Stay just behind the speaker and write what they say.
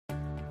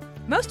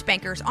Most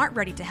bankers aren't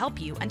ready to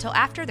help you until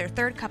after their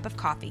third cup of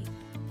coffee.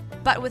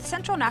 But with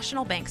Central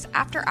National Bank's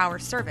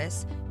after-hours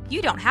service,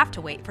 you don't have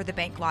to wait for the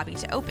bank lobby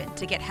to open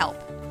to get help.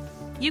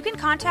 You can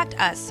contact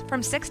us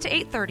from 6 to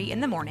 8:30 in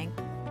the morning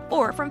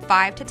or from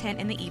 5 to 10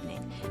 in the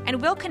evening,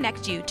 and we'll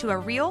connect you to a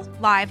real,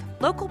 live,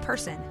 local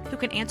person who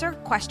can answer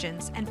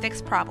questions and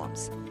fix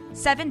problems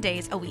 7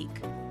 days a week.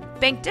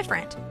 Bank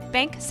different.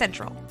 Bank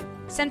Central.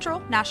 Central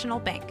National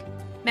Bank.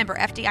 Member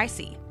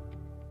FDIC.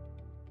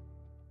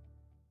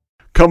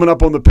 Coming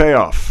up on the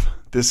payoff.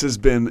 This has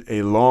been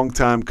a long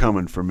time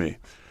coming for me.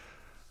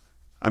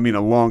 I mean,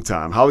 a long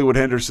time. Hollywood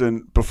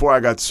Henderson, before I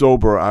got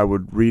sober, I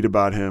would read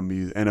about him.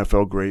 He's an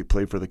NFL great,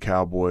 played for the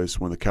Cowboys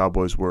when the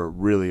Cowboys were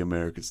really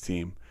America's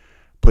team.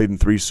 Played in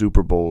 3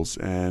 Super Bowls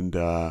and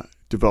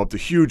developed a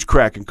huge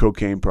crack and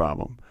cocaine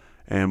problem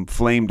and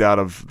flamed out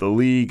of the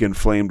league and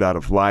flamed out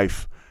of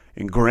life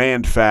in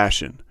grand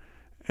fashion.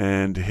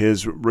 And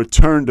his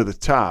return to the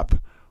top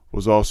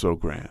was also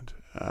grand.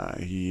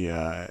 He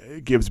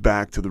gives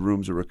back to the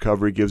rooms of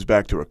recovery, gives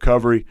back to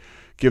recovery,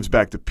 gives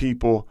back to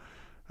people.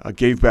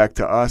 Gave back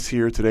to us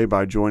here today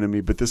by joining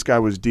me. But this guy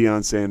was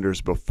Deion Sanders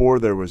before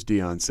there was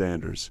Deion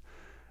Sanders.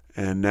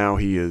 And now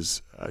he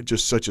is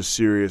just such a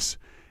serious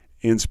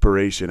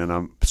inspiration. And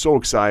I'm so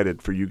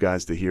excited for you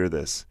guys to hear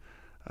this.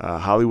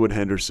 Hollywood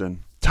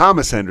Henderson,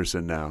 Thomas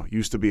Henderson now.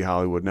 Used to be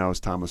Hollywood, now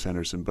it's Thomas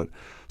Henderson. But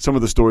some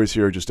of the stories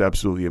here are just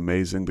absolutely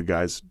amazing. The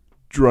guy's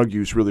drug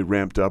use really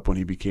ramped up when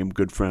he became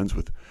good friends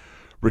with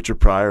Richard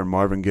Pryor and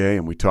Marvin Gaye.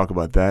 And we talk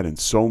about that and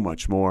so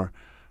much more.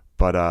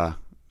 But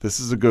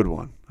this is a good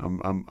one.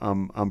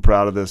 I'm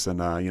proud of this,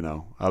 and I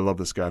love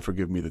this guy for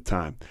giving me the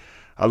time.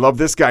 I love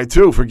this guy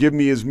too for giving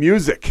me his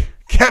music,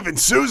 Kevin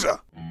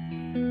Souza.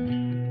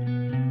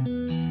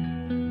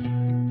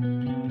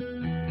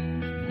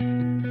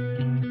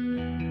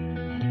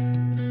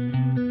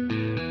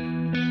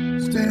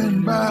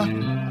 Stand by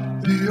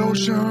the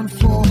ocean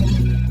floor.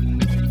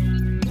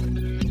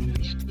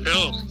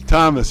 Hello.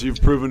 Thomas,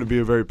 you've proven to be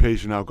a very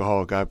patient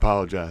alcoholic. I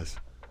apologize.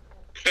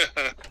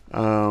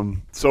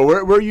 So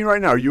where are you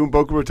right now? Are you in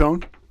Boca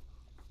Raton?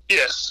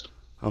 Yes.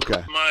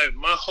 Okay.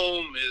 My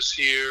home is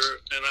here,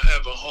 and I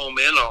have a home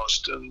in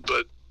Austin,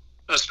 but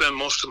I spend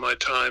most of my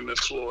time in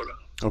Florida.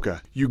 Okay.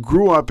 You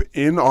grew up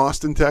in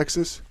Austin,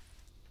 Texas?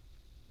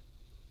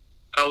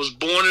 I was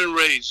born and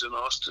raised in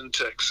Austin,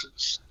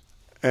 Texas.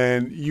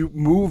 And you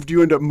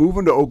ended up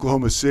moving to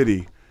Oklahoma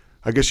City.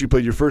 I guess you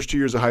played your first 2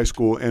 years of high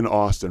school in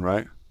Austin,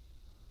 right?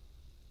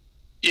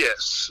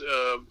 Yes.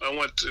 I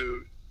went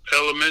to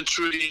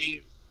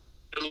elementary,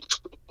 middle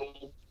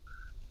school,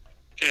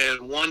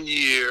 and 1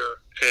 year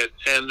at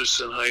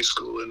Henderson High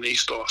School in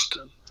East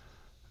Austin.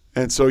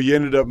 And so you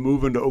ended up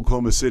moving to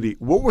Oklahoma City.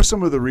 What were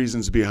some of the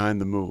reasons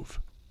behind the move?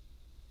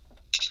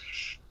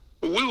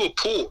 We were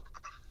poor.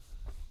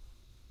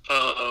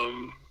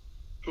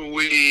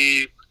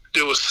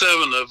 There were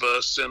 7 of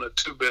us in a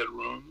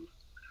 2-bedroom,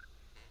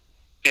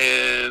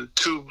 and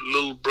 2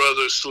 little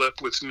brothers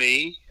slept with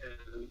me,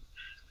 and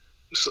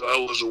so I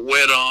was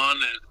wet on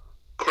and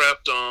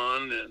crapped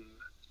on, and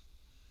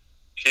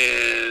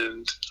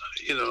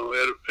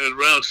at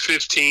around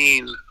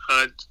 15,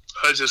 I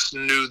just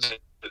knew that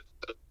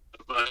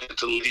I had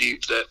to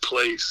leave that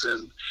place.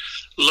 And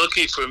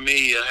lucky for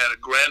me, I had a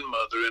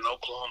grandmother in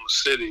Oklahoma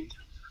City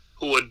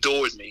who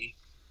adored me.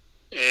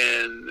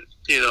 And,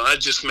 I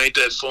just made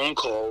that phone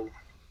call.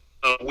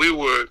 We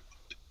were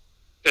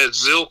at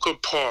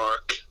Zilker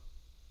Park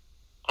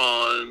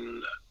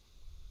on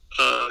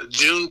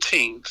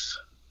Juneteenth,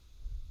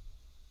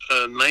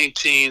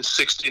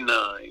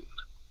 1969.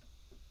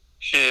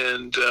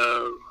 And,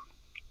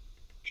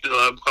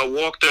 I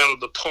walked out of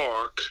the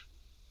park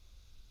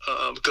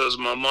because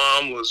my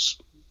mom was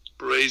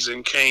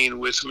raising Cain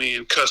with me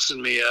and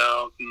cussing me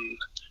out.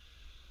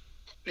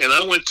 And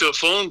I went to a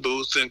phone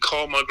booth and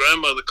called my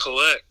grandmother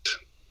collect.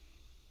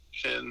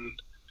 And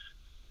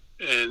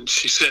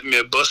she sent me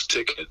a bus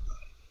ticket.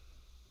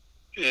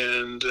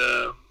 And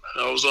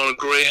I was on a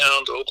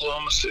Greyhound to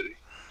Oklahoma City.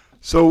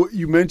 So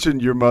you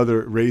mentioned your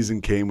mother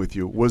raising Cain with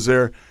you. Was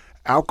there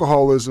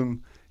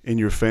alcoholism in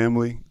your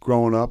family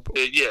growing up?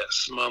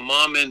 Yes. My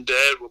mom and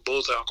dad were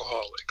both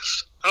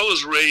alcoholics. I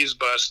was raised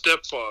by a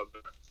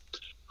stepfather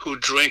who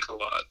drank a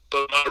lot.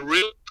 But my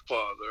real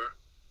father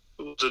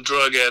was a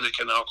drug addict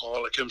and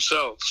alcoholic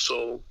himself.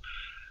 So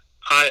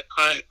I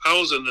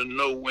was in a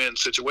no-win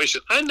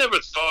situation. I never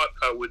thought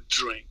I would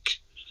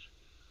drink.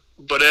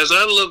 But as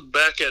I look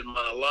back at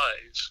my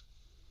life,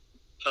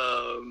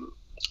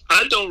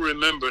 I don't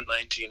remember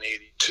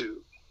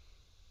 1982.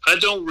 I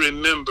don't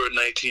remember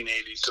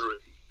 1983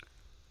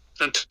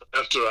 until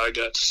after I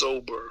got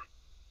sober.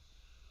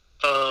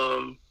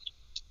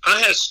 I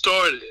had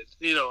started,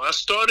 I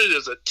started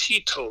as a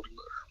teetotaler,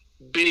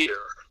 beer,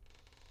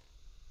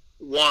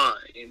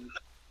 wine,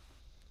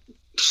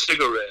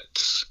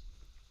 cigarettes,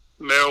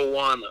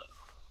 marijuana.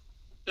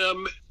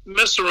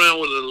 Mess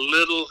around with a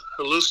little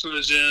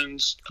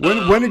hallucinogens.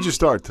 When did you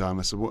start,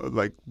 Thomas?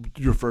 Like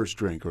your first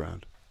drink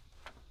around?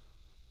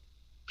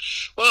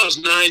 Well, I was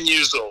 9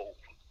 years old.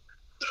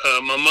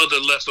 My mother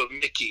left a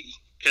Mickey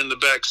in the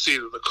back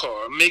seat of the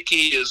car.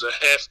 Mickey is a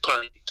half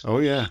pint. Oh,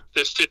 yeah.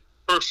 That fit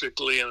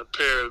perfectly in a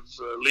pair of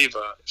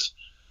Levi's.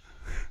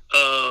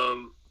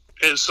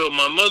 And so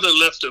my mother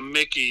left a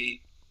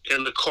Mickey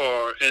in the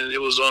car, and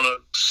it was on a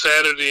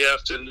Saturday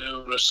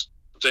afternoon or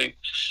something.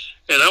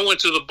 And I went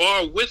to the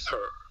bar with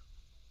her,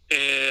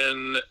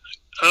 and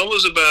I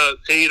was about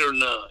 8 or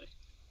 9.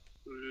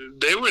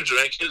 They were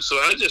drinking, so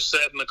I just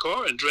sat in the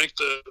car and drank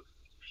the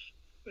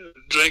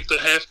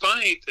half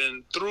pint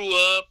and threw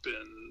up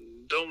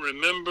and don't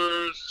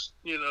remember,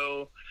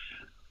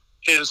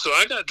 And so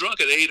I got drunk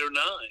at 8 or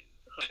 9.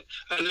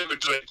 I never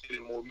drank any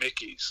more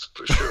Mickeys,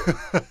 for sure.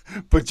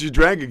 But you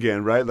drank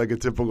again, right? Like a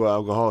typical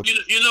alcoholic.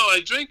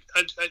 I drink.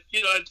 I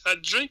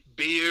drink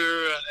beer.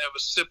 I'd have a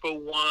sip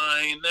of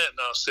wine.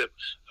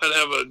 I'd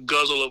have a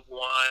guzzle of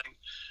wine,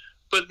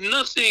 but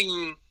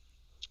nothing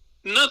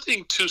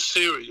too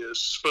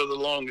serious for the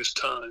longest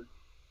time.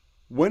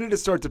 When did it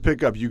start to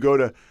pick up? You go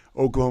to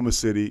Oklahoma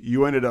City.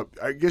 You ended up,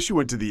 I guess you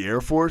went to the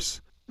Air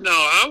Force? No,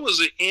 I was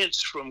an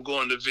inch from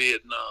going to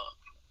Vietnam.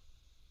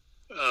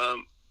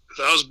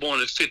 I was born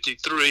in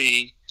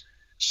 1953,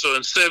 so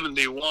in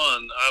 1971,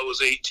 I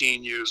was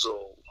 18 years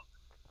old,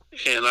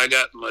 and I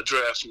got my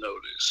draft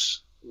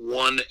notice,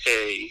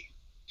 1A.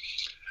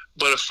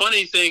 But a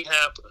funny thing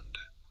happened.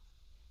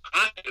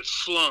 I had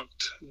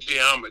flunked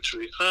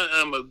geometry.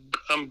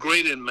 I'm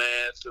great in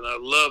math, and I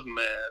love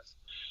math.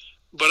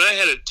 But I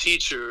had a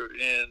teacher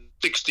in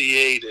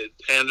 1968 at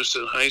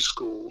Henderson High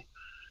School,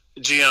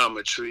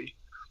 geometry.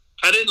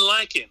 I didn't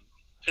like him,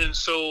 and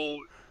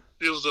so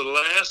it was the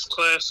last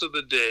class of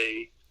the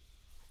day,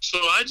 so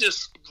I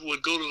just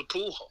would go to the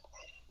pool hall,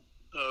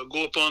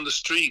 go up on the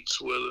streets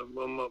where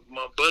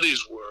my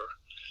buddies were.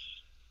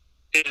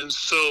 And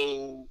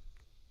so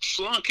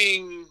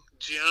flunking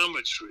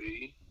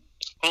geometry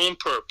on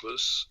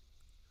purpose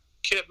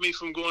kept me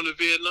from going to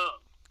Vietnam.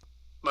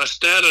 My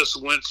status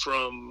went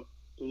from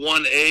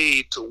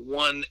 1A to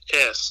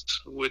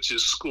 1S, which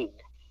is school.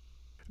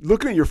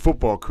 Looking at your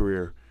football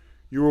career,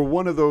 you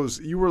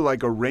were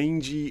like a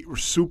rangy,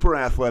 super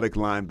athletic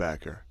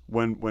linebacker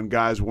when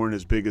guys weren't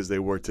as big as they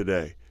were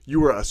today. You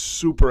were a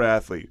super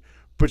athlete,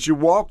 but you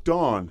walked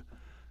on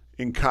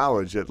in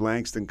college at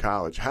Langston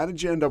College. How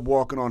did you end up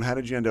walking on? How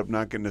did you end up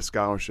not getting a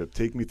scholarship?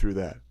 Take me through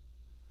that.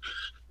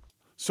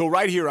 So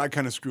right here, I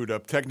kind of screwed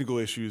up. Technical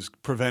issues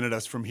prevented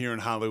us from here in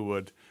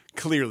Hollywood,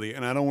 clearly,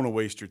 and I don't want to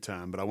waste your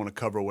time, but I want to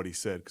cover what he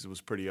said because it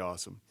was pretty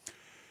awesome.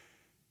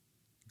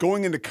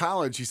 Going into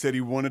college, he said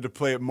he wanted to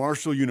play at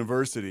Marshall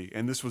University,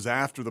 and this was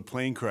after the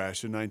plane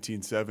crash in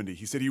 1970.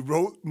 He said he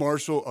wrote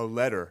Marshall a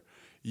letter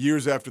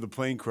years after the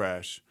plane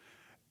crash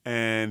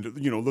and,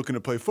 looking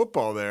to play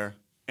football there,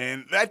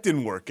 and that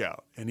didn't work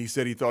out. And he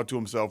said he thought to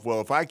himself,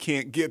 well, if I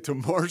can't get to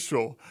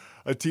Marshall,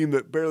 a team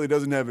that barely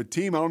doesn't have a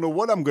team, I don't know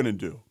what I'm going to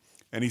do.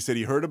 And he said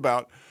he heard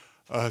about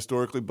a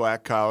historically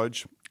black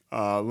college,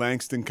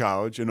 Langston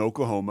College in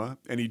Oklahoma,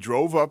 and he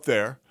drove up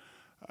there.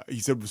 He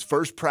said it was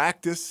first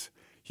practice.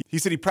 He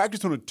said he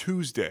practiced on a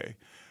Tuesday,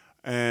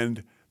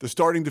 and the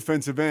starting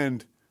defensive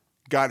end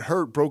got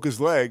hurt, broke his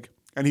leg,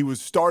 and he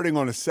was starting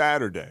on a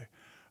Saturday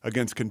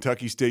against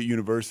Kentucky State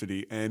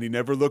University, and he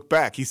never looked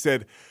back. He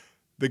said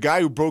the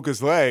guy who broke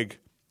his leg,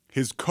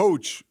 his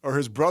coach or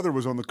his brother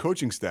was on the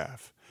coaching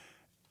staff.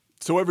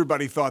 So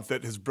everybody thought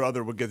that his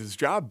brother would get his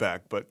job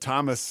back, but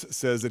Thomas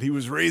says that he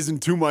was raising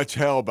too much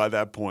hell by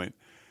that point,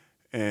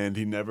 and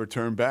he never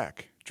turned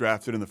back.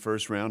 Drafted in the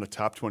first round, a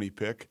top 20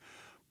 pick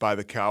by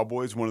the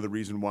Cowboys. One of the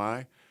reasons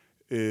why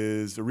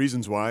is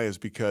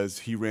because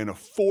he ran a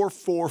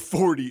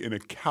 4.40 in a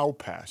cow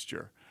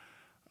pasture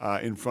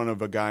in front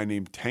of a guy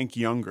named Tank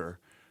Younger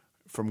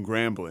from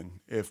Grambling,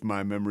 if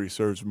my memory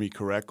serves me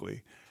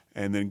correctly.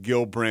 And then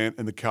Gil Brandt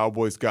and the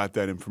Cowboys got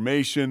that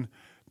information.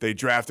 They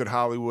drafted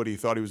Hollywood. He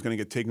thought he was going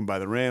to get taken by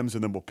the Rams,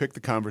 and then we'll pick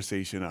the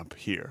conversation up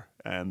here.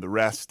 And the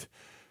rest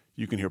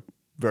you can hear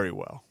very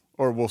well,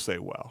 or we'll say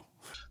well.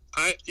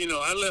 I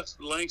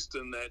left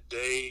Langston that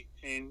day,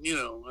 and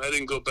I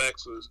didn't go back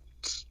for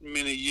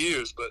many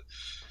years. But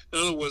in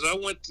other words, I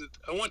went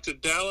to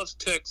Dallas,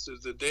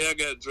 Texas, the day I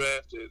got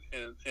drafted,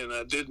 and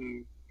I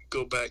didn't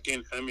go back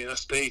in. I mean, I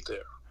stayed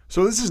there.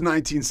 So this is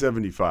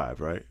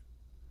 1975, right?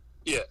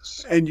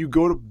 Yes. And you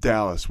go to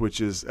Dallas, which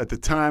is at the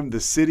time the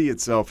city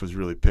itself is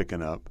really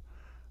picking up.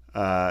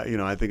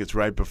 I think it's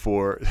right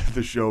before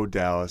the show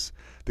Dallas.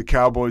 The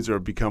Cowboys are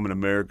becoming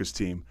America's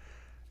team,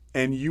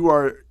 and you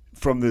are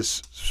from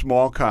this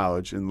small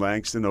college in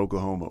Langston,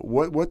 Oklahoma.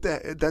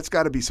 That's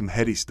got to be some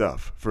heady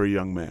stuff for a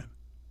young man.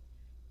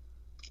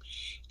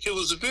 It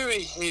was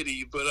very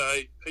heady, but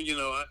I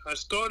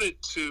started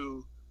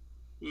to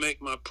make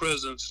my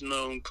presence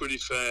known pretty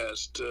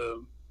fast.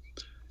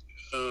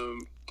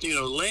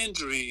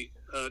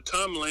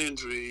 Tom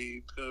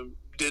Landry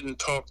didn't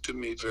talk to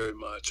me very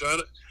much.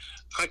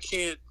 I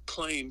can't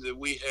claim that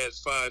we had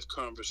 5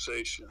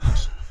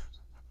 conversations.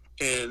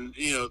 And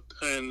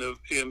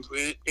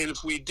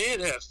if we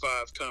did have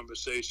 5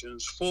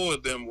 conversations, 4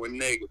 of them were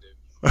negative.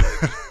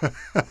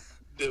 Like,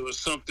 there was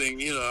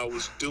something I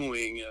was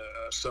doing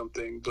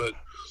something, but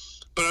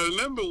But I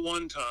remember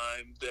one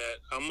time that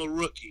I'm a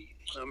rookie.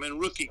 I'm in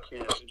rookie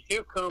camp, and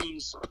here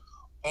comes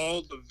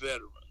all the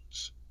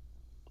veterans.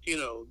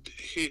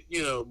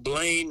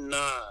 Blaine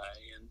Nye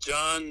and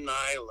John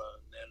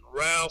Nyland and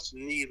Ralph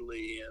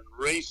Neely and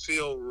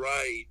Rayfield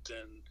Wright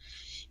and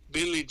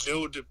Billy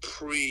Joe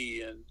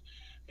Dupree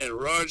and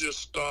Roger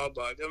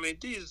Staubach. I mean,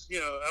 these,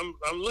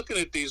 I'm looking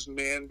at these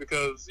men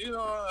because,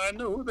 I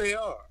know who they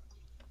are.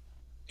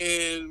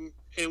 And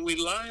we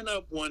line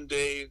up one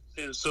day,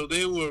 and so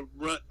the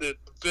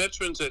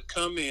veterans had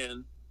come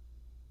in.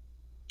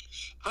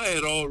 I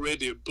had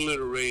already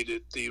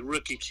obliterated the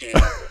rookie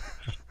camp.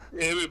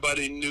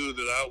 Everybody knew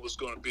that I was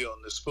going to be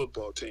on this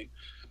football team.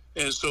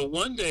 And so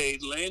one day,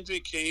 Landry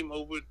came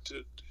over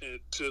to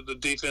the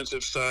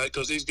defensive side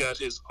because he's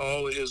got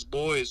all of his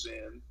boys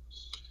in.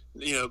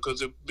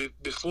 Because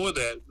before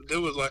that,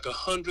 there was like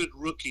 100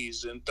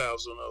 rookies in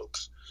Thousand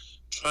Oaks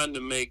trying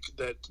to make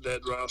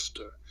that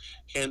roster.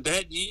 And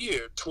that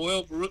year,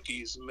 12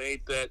 rookies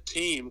made that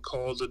team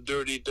called the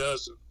Dirty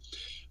Dozen.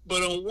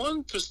 But on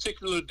one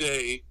particular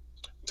day,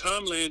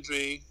 Tom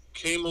Landry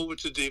came over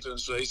to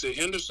defense. He said,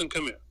 "Henderson,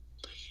 come here."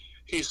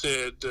 He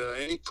said,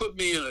 and he put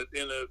me in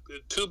a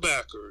two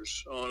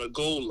backers on a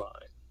goal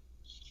line.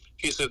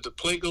 He said, "The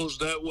play goes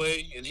that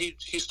way," and he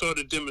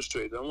started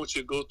demonstrating. "I want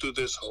you to go through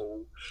this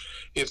hole.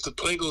 If the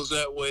play goes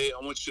that way,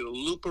 I want you to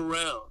loop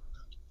around,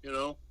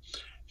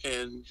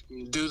 and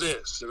do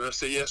this." And I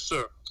said, "Yes,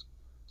 sir."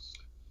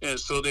 And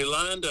so they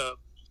lined up.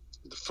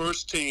 The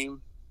first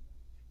team,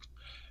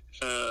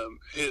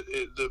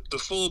 the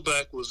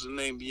fullback was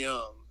named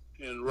Young,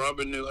 and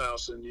Robert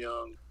Newhouse and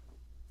Young.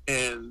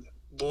 And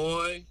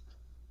boy,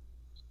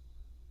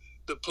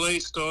 the play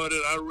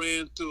started. I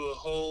ran through a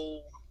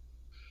hole,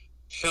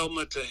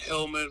 helmet to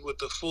helmet with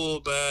the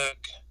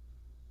fullback,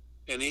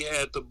 and he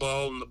had the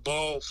ball, and the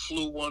ball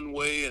flew one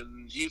way,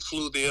 and he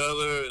flew the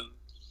other, and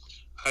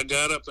I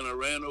got up and I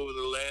ran over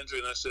to Landry,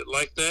 and I said,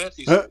 "Like that?"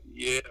 He said,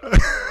 "Yeah,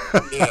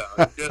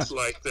 just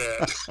like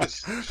that."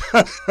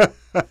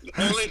 The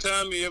only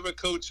time he ever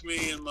coached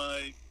me in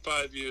my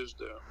 5 years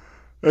there.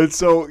 And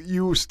so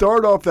you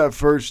start off that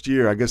first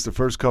year, I guess the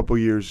first couple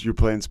years you're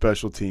playing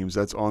special teams,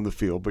 that's on the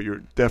field, but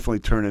you're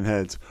definitely turning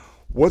heads.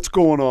 What's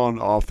going on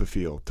off the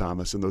field,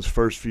 Thomas, in those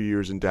first few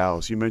years in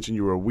Dallas? You mentioned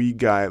you were a weed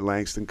guy at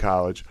Langston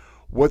College.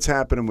 What's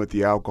happening with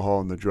the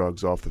alcohol and the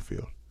drugs off the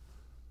field?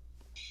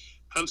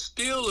 I'm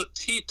still a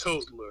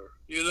teetotaler,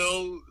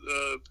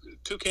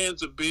 2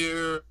 cans of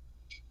beer,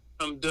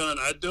 I'm done.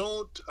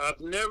 I've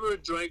never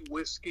drank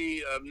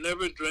whiskey, I've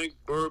never drank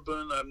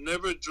bourbon, I've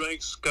never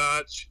drank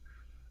scotch,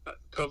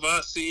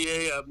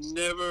 Cavassier, I've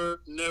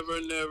never,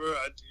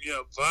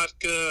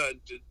 vodka,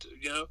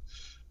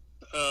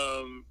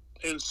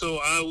 and so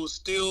I was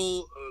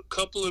still a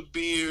couple of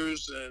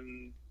beers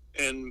and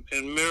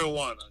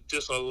marijuana,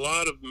 just a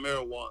lot of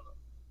marijuana.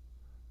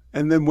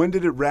 And then when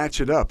did it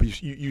ratchet up?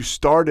 You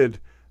started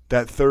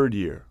that third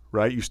year,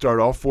 right? You start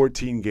all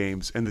 14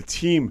 games, and the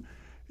team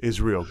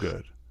is real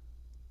good.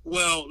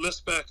 Well,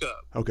 let's back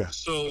up. Okay.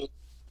 So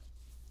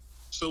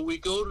we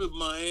go to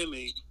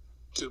Miami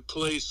to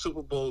play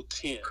Super Bowl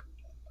 10.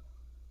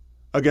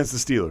 Against the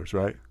Steelers,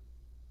 right?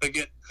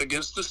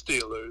 Against the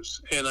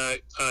Steelers. And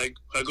I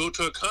go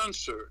to a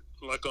concert,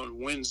 like on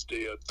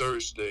Wednesday or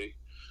Thursday.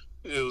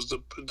 It was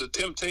the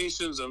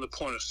Temptations and the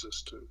Pointer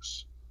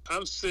Sisters.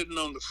 I'm sitting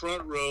on the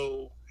front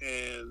row,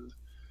 and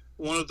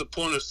one of the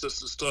Pointer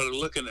Sisters started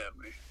looking at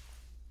me,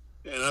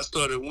 and I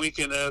started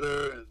winking at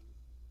her,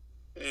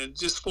 and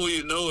just before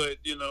you know it,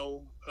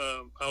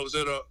 I was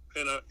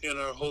in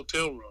our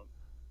hotel room,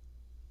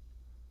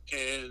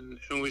 and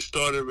we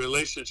started a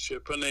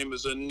relationship. Her name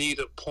is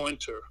Anita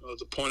Pointer of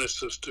the Pointer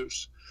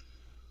Sisters,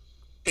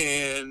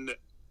 and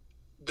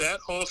that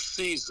off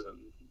season,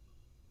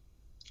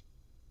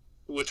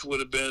 which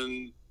would have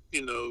been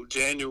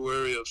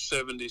January of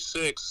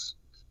 '76,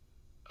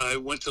 I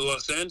went to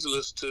Los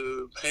Angeles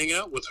to hang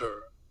out with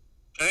her.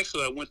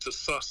 Actually, I went to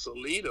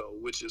Sausalito,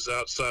 which is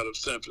outside of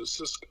San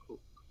Francisco.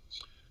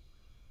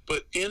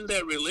 But in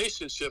that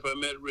relationship, I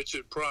met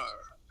Richard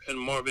Pryor and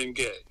Marvin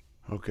Gaye.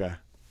 Okay.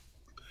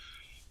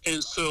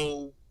 And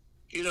so,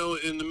 in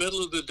the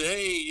middle of the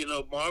day,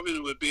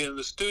 Marvin would be in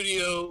the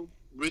studio,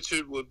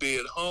 Richard would be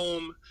at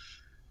home,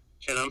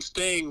 and I'm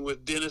staying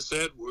with Dennis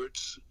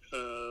Edwards,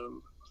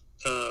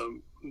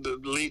 the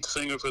lead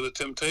singer for the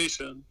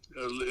Temptation,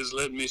 is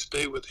letting me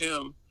stay with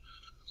him.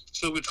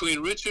 So between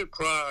Richard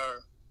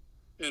Pryor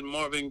and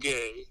Marvin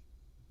Gaye,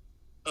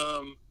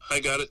 I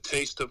got a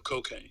taste of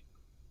cocaine,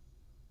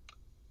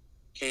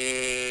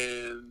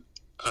 and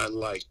I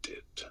liked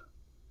it.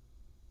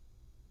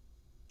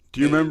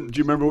 Do you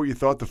remember what you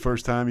thought the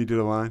first time you did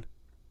a line?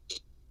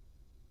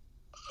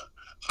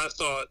 I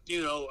thought,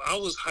 I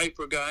was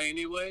hyper guy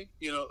anyway,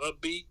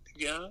 upbeat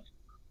guy.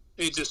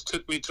 It just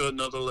took me to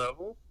another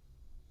level.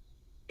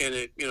 And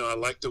I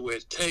like the way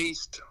it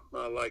tastes.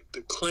 I like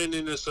the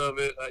cleanliness of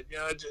it.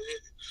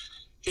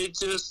 It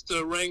just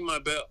rang my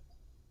bell,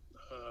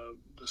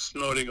 the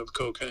snorting of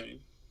cocaine.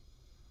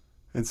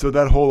 And so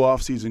that whole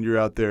off season, you're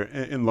out there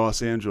in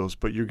Los Angeles,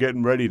 but you're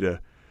getting ready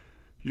to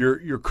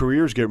Your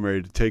career's getting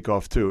ready to take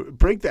off too.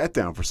 Break that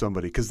down for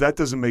somebody, because that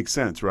doesn't make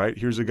sense, right?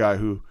 Here's a guy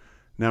who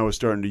now is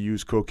starting to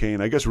use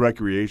cocaine, I guess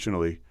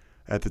recreationally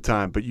at the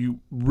time, but you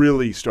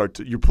really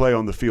your play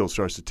on the field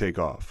starts to take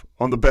off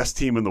on the best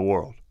team in the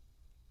world.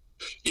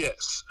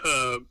 Yes.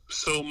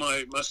 So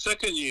my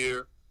second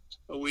year,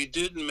 we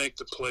didn't make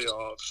the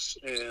playoffs,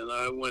 and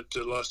I went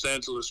to Los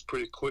Angeles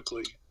pretty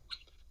quickly.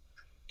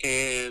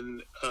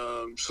 And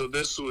so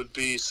this would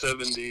be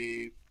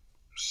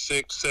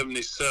 76,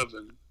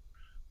 77.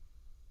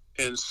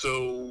 And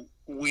so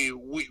we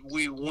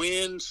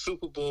win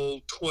Super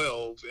Bowl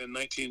 12 in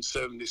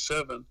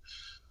 1977.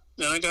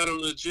 And I got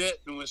on the jet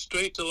and went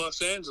straight to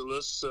Los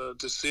Angeles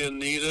to see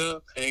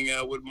Anita, hang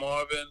out with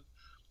Marvin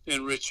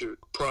and Richard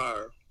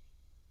Pryor.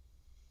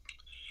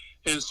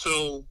 And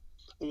so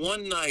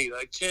one night,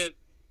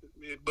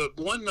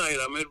 one night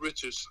I'm at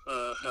Richard's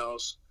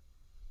house,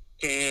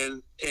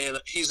 and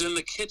he's in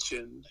the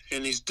kitchen,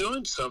 and he's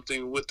doing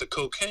something with the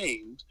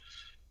cocaine.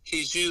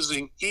 He's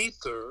using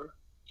ether,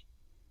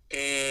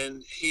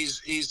 and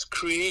he's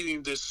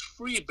creating this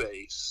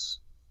freebase.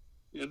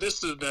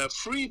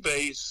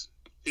 Freebase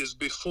is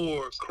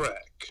before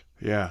crack.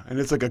 Yeah, and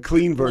it's like a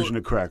clean version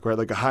of crack, right?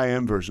 Like a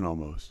high-end version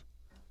almost.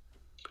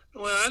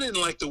 Well, I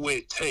didn't like the way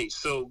it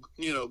tastes. So,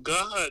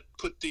 God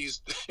put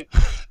these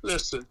 –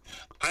 listen,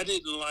 I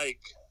didn't like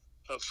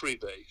a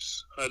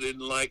freebase. I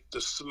didn't like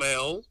the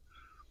smell.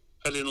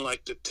 I didn't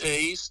like the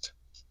taste.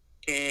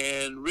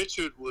 And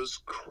Richard was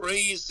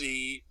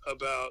crazy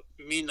about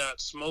me not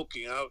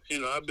smoking.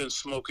 I've been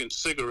smoking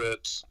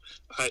cigarettes.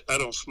 I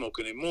don't smoke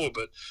anymore,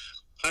 but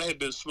I had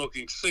been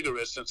smoking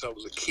cigarettes since I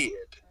was a kid.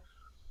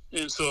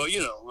 And so,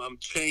 I'm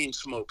chain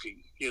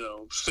smoking,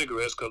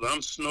 cigarettes, because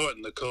I'm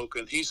snorting the coke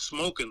and he's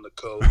smoking the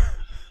coke.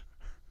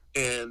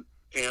 and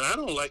I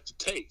don't like the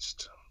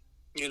taste.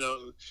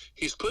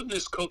 He's putting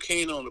this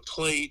cocaine on a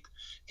plate.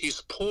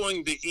 He's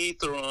pouring the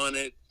ether on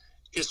it.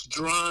 It's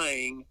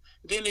drying.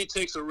 Then he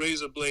takes a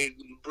razor blade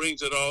and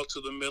brings it all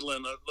to the middle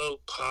in a little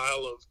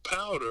pile of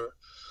powder.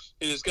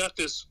 And it's got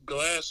this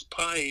glass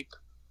pipe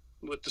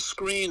with the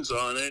screens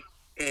on it.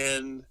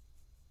 And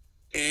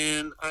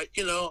I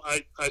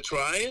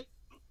try it,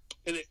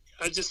 and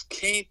I just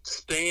can't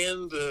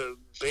stand the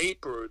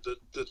vapor,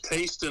 the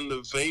taste in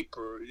the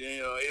vapor.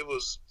 It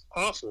was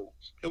awful.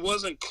 It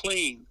wasn't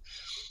clean.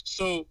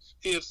 So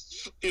if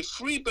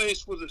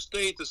freebase would have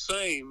stayed the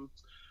same,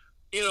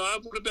 I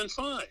would have been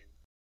fine.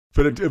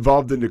 But it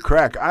evolved into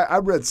crack. I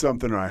read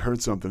something, or I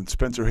heard something.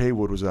 Spencer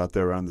Haywood was out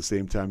there around the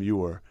same time you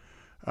were.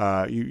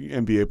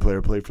 NBA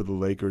player, played for the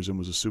Lakers and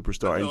was a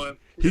superstar. I know him.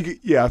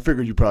 I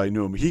figured you probably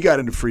knew him. He got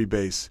into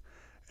freebase,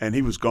 and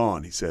he was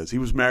gone. He says he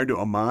was married to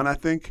Aman, I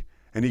think,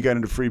 and he got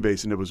into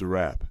freebase, and it was a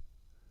wrap.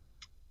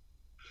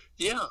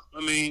 Yeah, I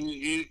mean,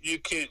 you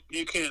can't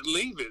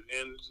leave it,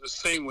 and the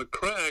same with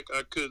crack.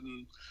 I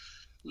couldn't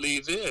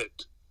leave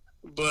it,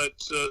 but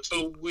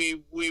so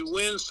we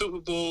win Super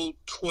Bowl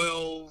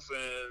 12,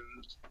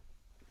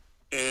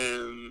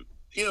 and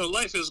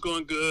life is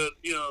going good.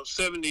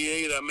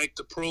 78, I make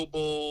the Pro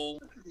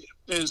Bowl,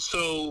 and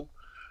so,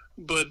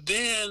 but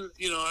then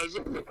I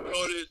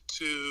started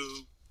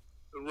to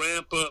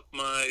ramp up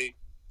my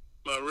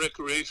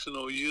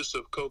recreational use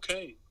of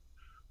cocaine.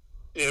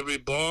 Every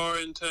bar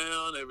in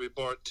town, every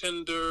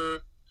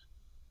bartender,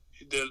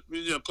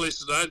 the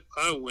places I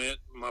went,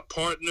 my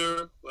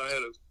partner, I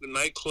had a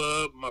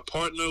nightclub, my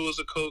partner was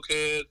a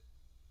cokehead.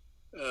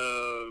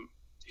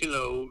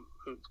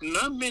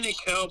 Not many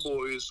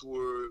Cowboys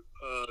were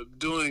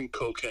doing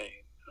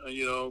cocaine.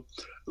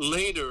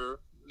 Later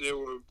there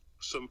were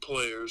some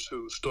players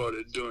who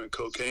started doing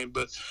cocaine,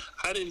 but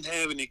I didn't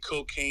have any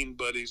cocaine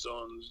buddies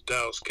on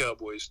Dallas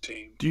Cowboys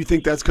team. Do you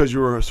think that's because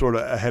you were sort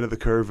of ahead of the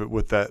curve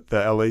with the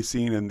LA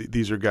scene, and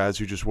these are guys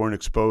who just weren't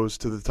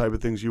exposed to the type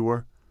of things you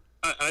were?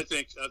 I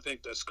think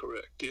that's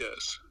correct.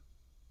 Yes.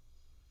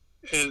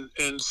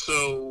 And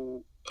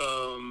so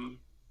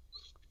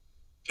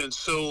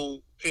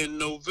in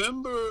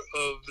November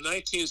of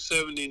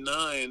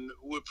 1979,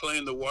 we're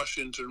playing the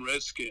Washington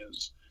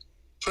Redskins.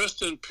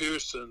 Preston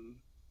Pearson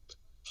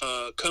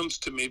comes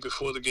to me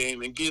before the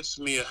game and gives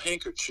me a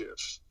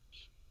handkerchief.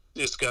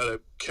 It's got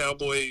a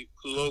Cowboy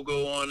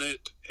logo on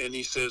it, and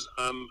he says,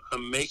 I'm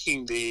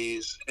making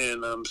these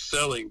and I'm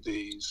selling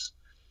these.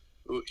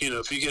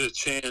 If you get a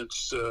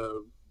chance,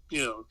 show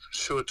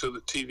it to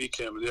the TV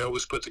camera. They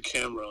always put the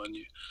camera on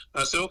you.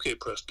 I said, okay,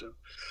 Preston.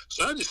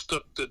 So I just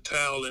stuck the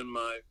towel in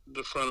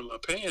the front of my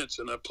pants,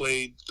 and I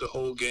played the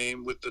whole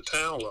game with the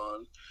towel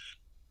on.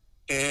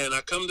 And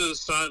I come to the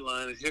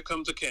sideline, and here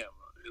comes the camera.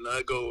 And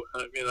I go,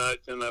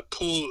 and I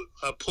pull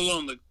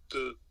on the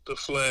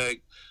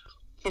flag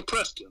for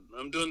Preston.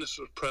 I'm doing this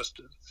for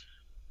Preston.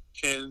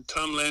 And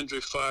Tom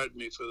Landry fired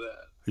me for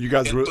that. You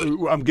guys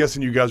I'm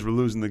guessing you guys were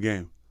losing the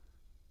game.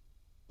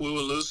 We were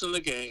losing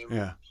the game.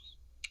 Yeah.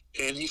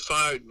 And he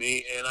fired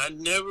me, and I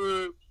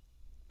didn't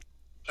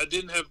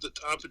have the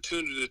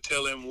opportunity to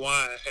tell him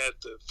why I had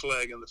the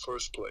flag in the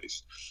first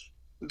place.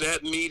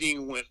 That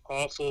meeting went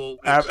awful.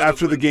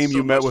 After the game,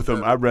 you met with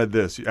him. I read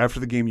this.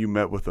 After the game, you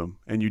met with him,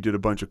 and you did a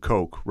bunch of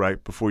coke,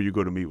 right, before you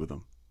go to meet with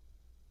him.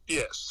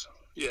 Yes,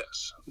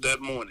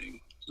 that morning,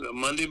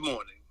 Monday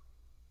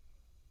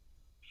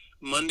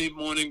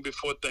morning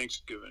before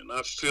Thanksgiving,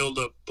 I filled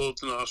up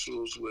both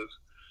nostrils with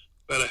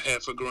about a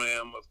half a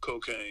gram of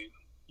cocaine.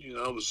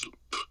 I was,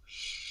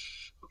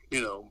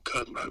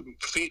 my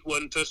feet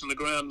wasn't touching the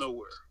ground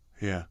nowhere.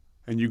 Yeah,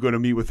 and you're going to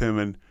meet with him,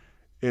 and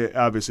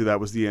obviously that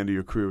was the end of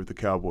your career with the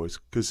Cowboys.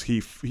 Because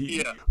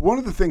Yeah. One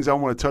of the things I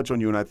want to touch on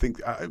you, and I think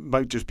it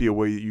might just be a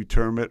way you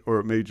term it, or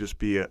it may just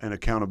be an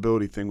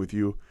accountability thing with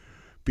you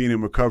being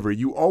in recovery.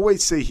 You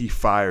always say he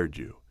fired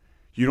you.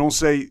 You don't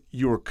say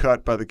you were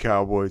cut by the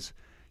Cowboys.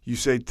 You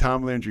say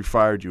Tom Landry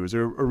fired you. Is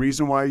there a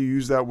reason why you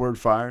use that word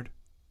fired?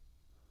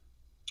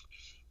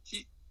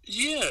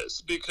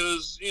 Yes,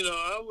 because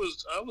I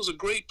was a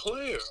great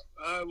player.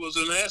 I was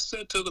an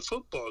asset to the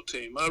football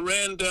team. I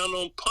ran down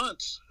on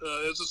punts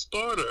as a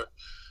starter.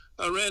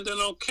 I ran down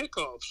on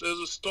kickoffs as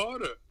a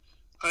starter.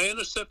 I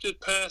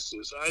intercepted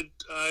passes. I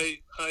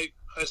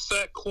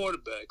sacked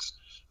quarterbacks.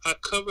 I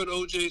covered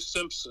O.J.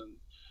 Simpson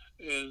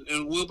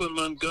and Wilbur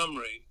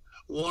Montgomery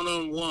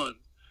one-on-one.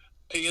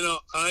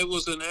 I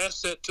was an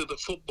asset to the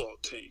football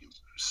team.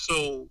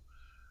 So,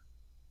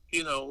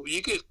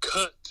 you get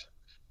cut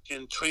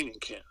in training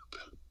camp.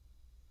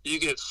 You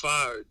get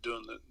fired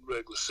during the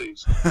regular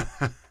season.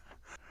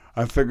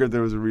 I figured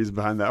there was a reason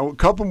behind that. A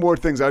couple more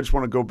things. I just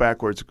want to go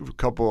backwards. A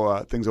couple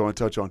things I want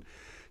to touch on.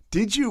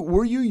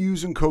 Were you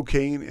using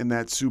cocaine in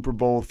that Super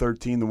Bowl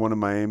 13, the one in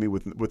Miami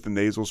with the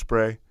nasal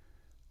spray?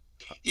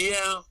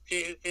 Yeah,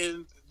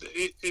 and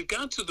it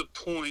got to the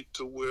point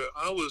to where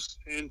I was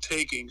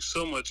intaking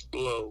so much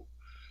blow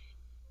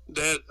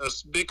that a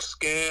big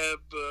scab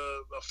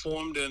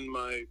formed in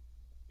my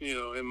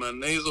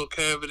nasal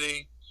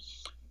cavity.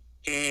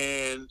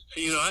 And,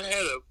 I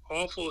had an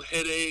awful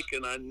headache,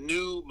 and I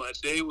knew my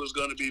day was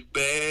going to be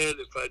bad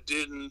if I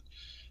didn't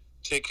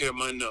take care of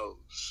my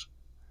nose.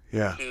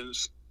 Yeah. And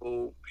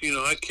so,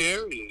 I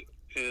carried it,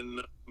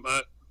 and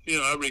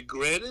I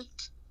regret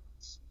it.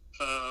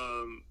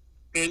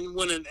 And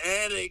when an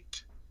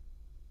addict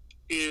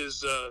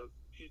is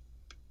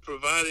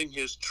providing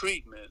his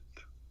treatment,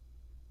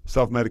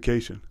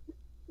 Self-medication.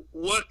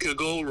 what could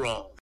go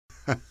wrong?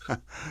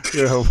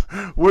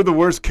 We're the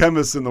worst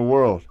chemists in the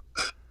world.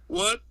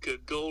 What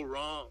could go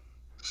wrong?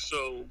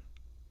 So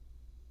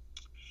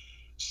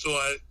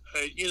I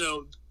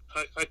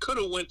could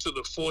have went to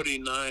the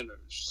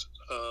 49ers.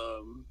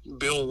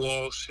 Bill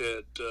Walsh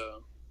had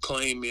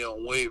claimed me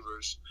on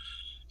waivers,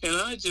 and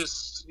I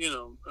just,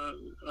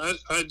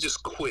 I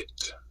just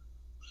quit.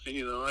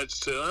 I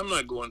said, I'm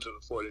not going to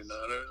the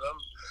 49ers.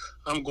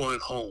 I'm going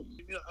home.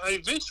 I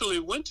eventually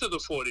went to the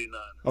 49ers.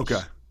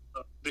 Okay.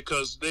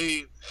 Because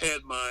they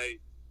had my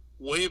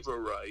waiver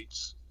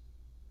rights.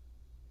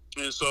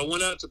 And so I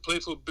went out to play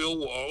for Bill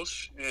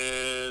Walsh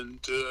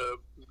and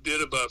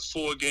did about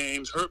 4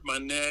 games, hurt my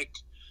neck.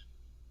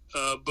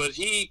 But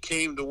he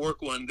came to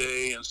work one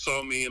day and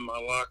saw me in my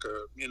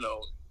locker, and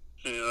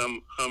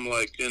I'm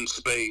like in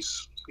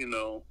space,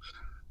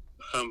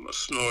 I'm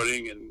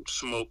snorting and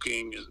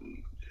smoking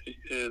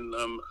and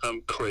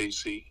I'm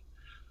crazy.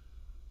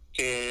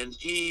 And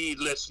he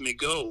lets me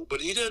go, but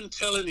he doesn't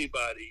tell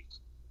anybody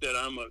that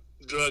I'm a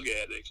drug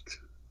addict.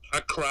 I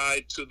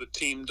cried to the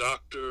team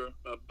doctor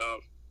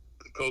about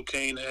the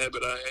cocaine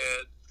habit I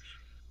had.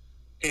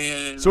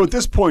 And so at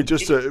this point,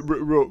 just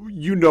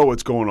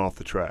it's going off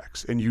the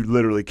tracks, and you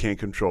literally can't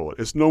control it.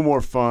 It's no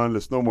more fun.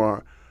 It's no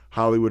more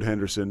Hollywood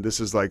Henderson. This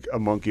is like a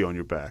monkey on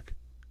your back.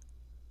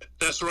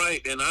 That's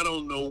right, and I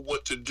don't know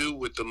what to do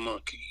with the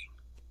monkey.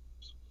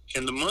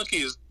 And the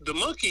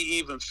monkey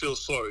even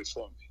feels sorry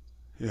for me.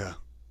 Yeah.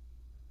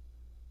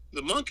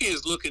 The monkey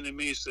is looking at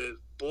me and says,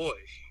 "Boy,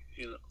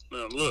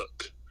 now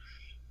look."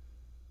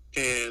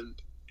 And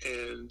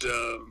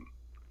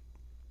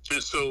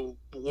so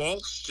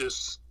Walsh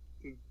just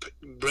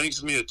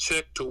brings me a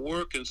check to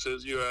work and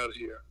says, "You're out of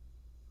here."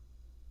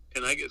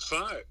 And I get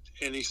fired.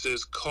 And he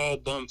says, "Call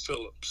Bum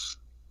Phillips."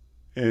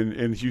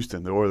 In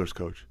Houston, the Oilers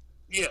coach.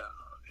 Yeah.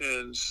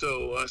 And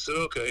so I said,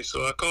 okay.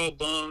 So I called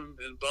Bum,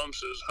 and Bum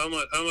says, how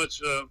much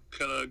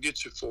can I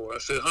get you for? I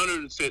said,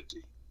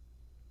 $150.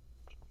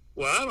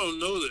 Well, I don't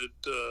know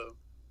that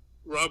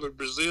Robert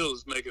Brazil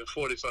is making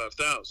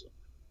 $45,000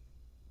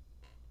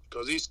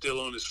 because he's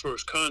still on his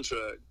first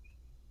contract.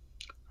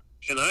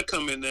 And I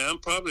come in there, I'm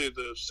probably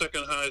the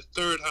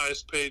third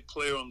highest paid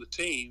player on the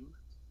team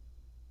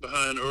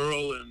behind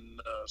Earl and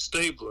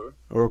Stabler.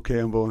 Earl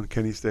Campbell and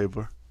Kenny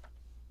Stabler.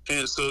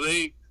 And so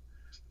they,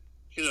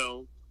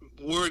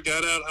 word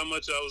got out how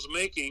much I was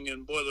making,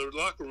 and boy, the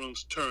locker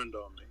rooms turned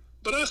on me.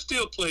 But I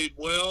still played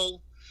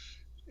well,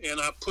 and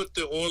I put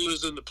the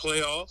Oilers in the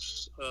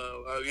playoffs.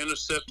 I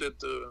intercepted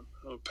the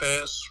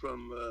pass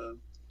from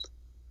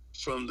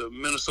the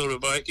Minnesota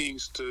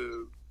Vikings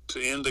to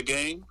end the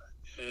game,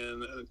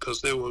 and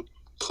because they were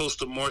close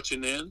to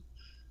marching in.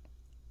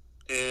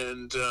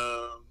 And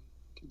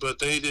but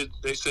they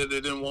said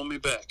they didn't want me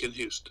back in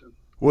Houston.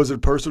 Was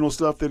it personal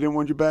stuff? They didn't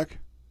want you back?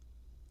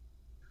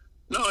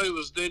 No, it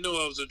was. They know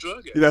I was a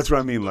drug addict. That's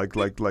what I mean. Like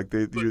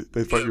they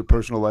thought your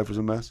personal life was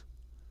a mess.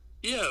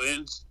 Yeah,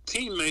 and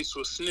teammates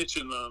were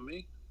snitching on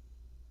me,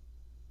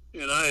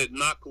 and I had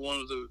knocked one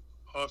of the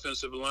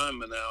offensive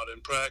linemen out in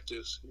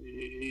practice.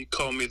 He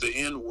called me the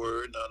N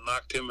word, and I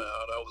knocked him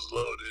out. I was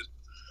loaded.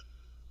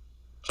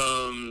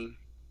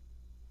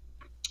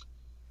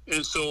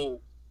 And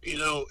so,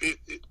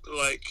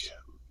 like,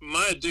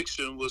 my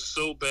addiction was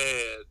so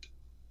bad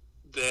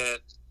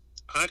that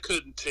I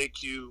couldn't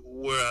take you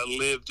where I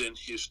lived in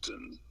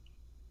Houston.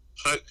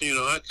 I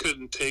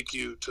couldn't take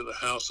you to the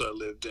house I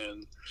lived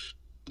in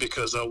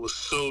because I was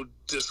so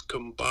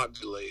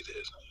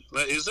discombobulated.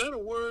 Like, is that a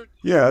word?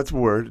 Yeah, that's a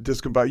word.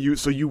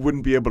 So you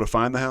wouldn't be able to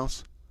find the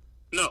house?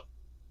 No.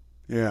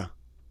 Yeah.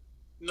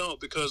 No,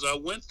 because I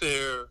went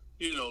there,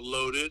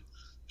 loaded,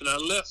 and I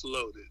left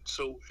loaded.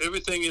 So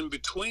everything in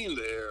between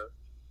there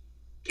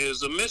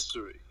is a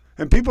mystery.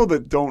 And people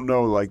that don't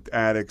know, like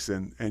addicts,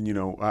 and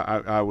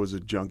I was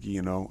a junkie,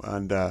 and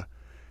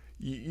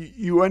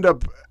you end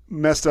up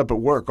messed up at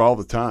work all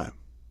the time,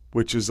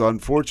 which is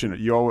unfortunate.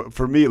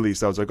 For me at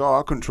least, I was like, oh,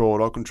 I'll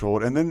control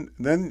it, and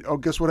then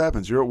guess what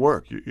happens? You're at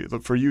work.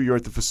 You're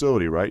at the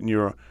facility, right? And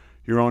you're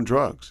on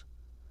drugs.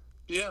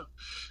 Yeah.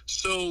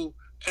 So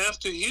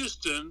after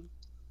Houston,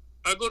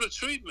 I go to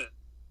treatment.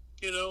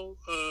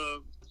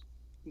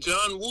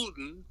 John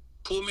Wooten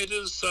pulled me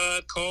to the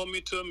side, called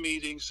me to a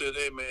meeting, said,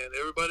 hey, man,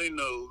 everybody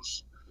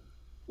knows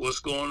what's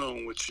going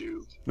on with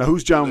you. Now,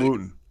 who's John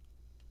Wooten?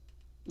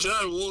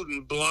 John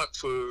Wooten blocked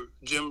for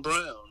Jim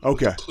Brown.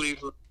 Okay. With the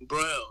Cleveland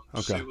Browns.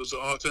 Okay. He was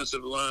an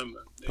offensive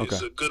lineman. Okay.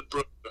 He's a good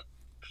brother.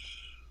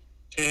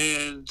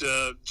 And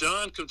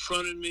John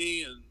confronted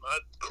me, and I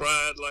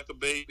cried like a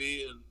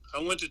baby, and I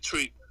went to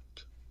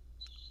treatment.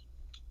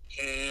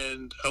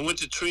 And I went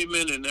to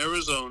treatment in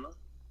Arizona,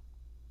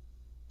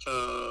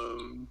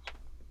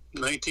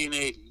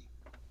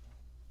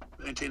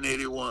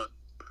 1981.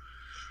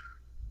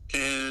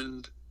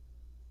 And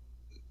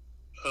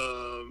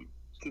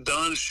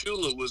Don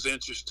Shula was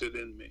interested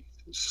in me.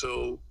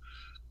 So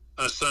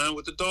I signed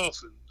with the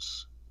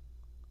Dolphins.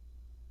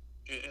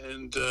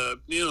 And,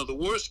 the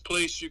worst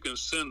place you can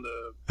send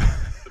a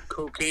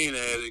cocaine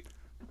addict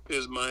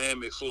is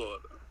Miami,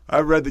 Florida. I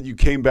read that you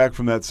came back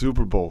from that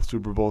Super Bowl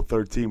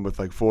 13, with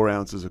like 4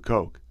 ounces of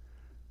coke.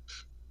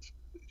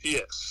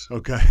 Yes.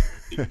 Okay.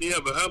 Yeah,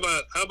 but how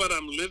about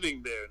I'm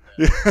living there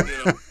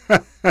now?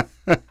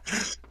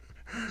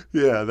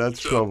 Yeah,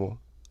 that's trouble.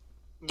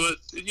 But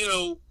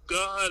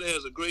God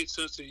has a great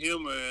sense of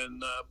humor,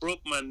 and I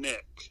broke my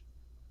neck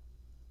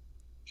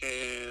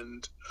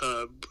and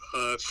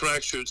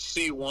fractured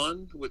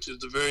C1, which is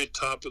the very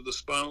top of the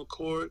spinal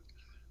cord.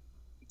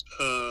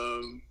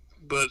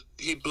 But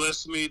he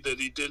blessed me that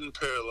he didn't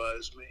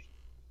paralyze me.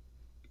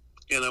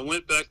 And I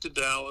went back to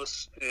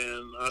Dallas,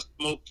 and I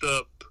smoked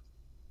up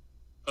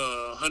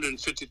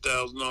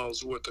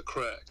 $150,000 worth of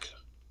crack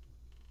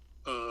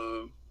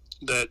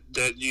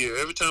that year.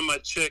 Every time my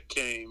check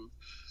came,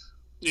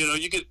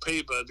 you get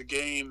paid by the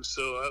game,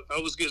 so I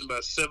was getting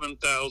about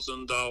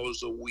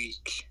 $7,000 a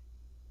week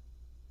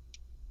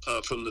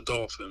from the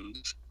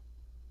Dolphins.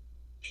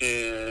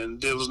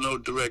 And there was no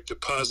direct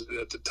deposit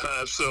at the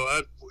time, so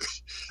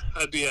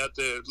I'd be out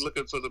there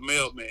looking for the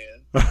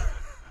mailman.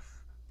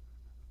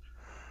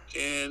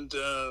 And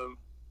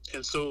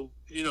so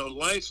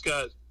life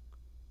got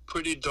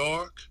pretty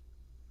dark,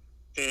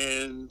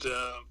 and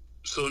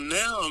so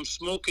now I'm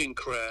smoking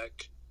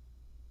crack,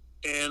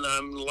 and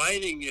I'm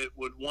lighting it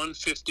with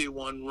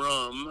 151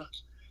 rum,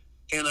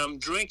 and I'm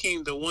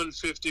drinking the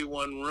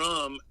 151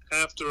 rum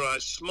after I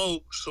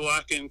smoke so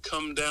I can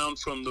come down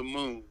from the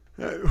moon.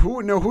 Who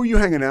are you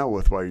hanging out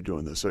with while you're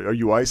doing this? Are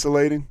you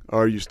isolating,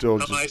 or are you still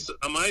just...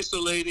 I'm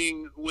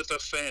isolating with a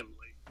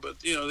family,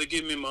 but they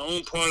give me my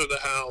own part of the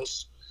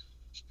house,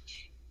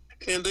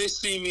 and they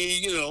see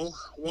me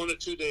 1 or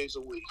 2 days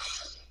a week,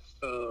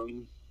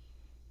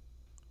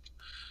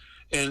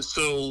 and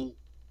so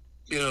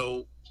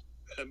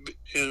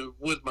and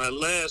with my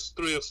last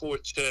 3 or 4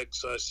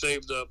 checks, I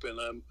saved up, and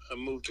I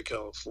moved to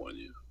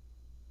California,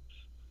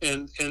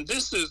 and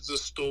this is the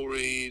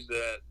story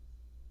that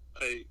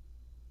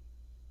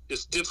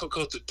it's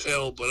difficult to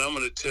tell, but I'm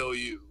going to tell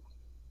you.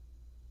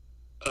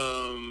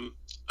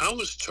 I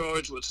was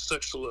charged with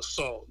sexual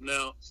assault.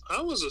 Now,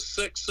 I was a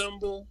sex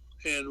symbol,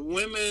 and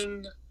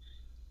women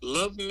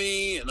love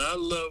me, and I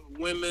love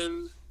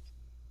women.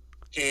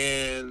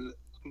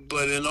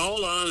 But in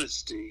all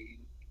honesty,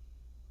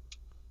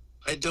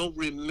 I don't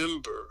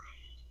remember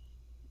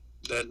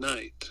that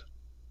night.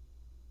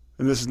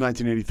 And this is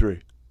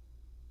 1983.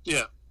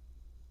 Yeah.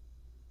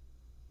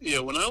 Yeah,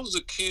 when I was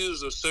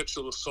accused of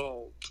sexual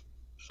assault,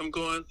 I'm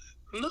going,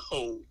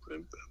 no,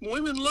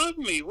 women love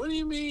me. What do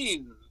you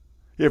mean?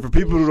 Yeah, for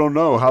people who don't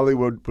know,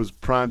 Hollywood was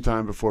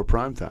primetime before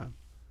primetime.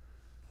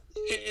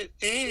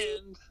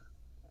 And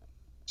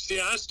see,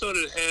 I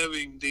started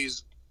having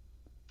these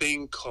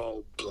thing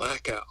called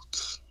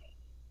blackouts.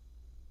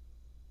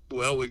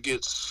 Well, I would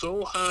get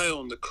so high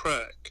on the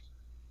crack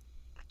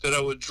that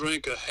I would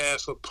drink a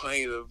half a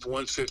pint of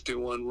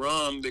 151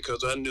 rum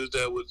because I knew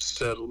that would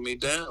settle me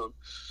down.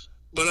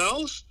 But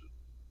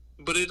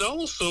it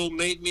also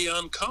made me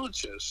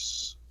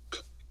unconscious,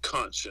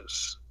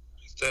 conscience,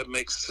 if that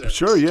makes sense.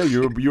 Sure, yeah,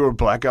 you were a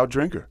blackout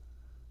drinker.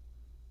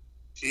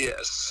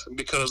 Yes,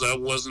 because I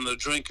wasn't a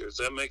drinker. Does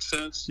that make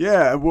sense?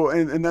 Yeah, well,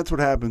 and that's what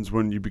happens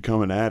when you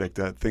become an addict,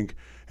 I think,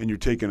 and you're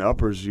taking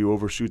uppers, you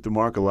overshoot the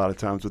mark a lot of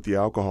times with the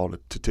alcohol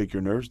to take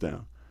your nerves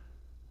down.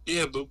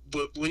 Yeah, but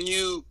when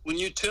you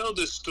tell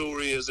this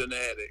story as an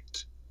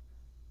addict,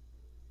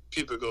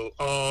 people go,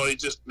 "Oh,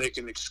 he's just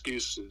making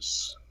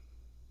excuses."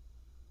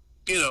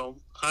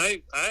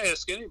 I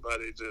ask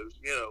anybody to,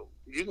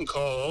 you can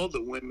call all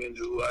the women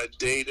who I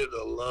dated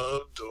or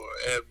loved or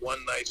had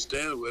one night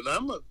stand with.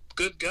 I'm a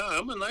good guy.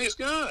 I'm a nice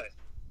guy.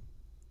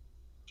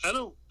 I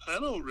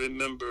don't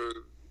remember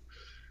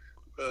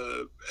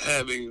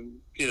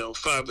having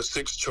 5 or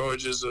 6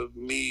 charges of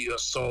me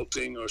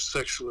assaulting or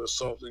sexually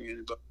assaulting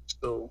anybody.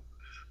 So,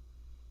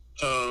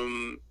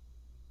 and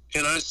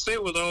I say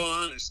with all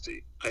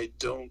honesty, I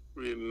don't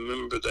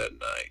remember that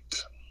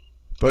night.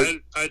 But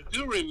I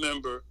do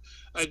remember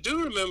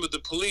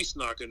the police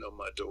knocking on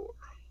my door.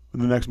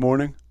 The next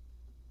morning?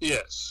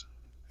 Yes.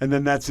 And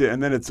then that's it.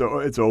 And then it's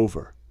over. It's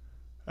over.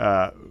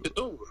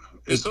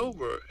 It's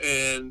over.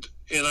 And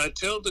I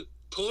tell the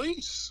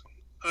police,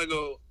 I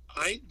go,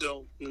 I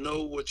don't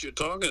know what you're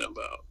talking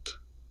about.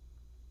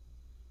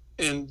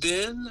 And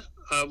then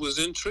I was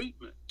in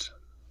treatment.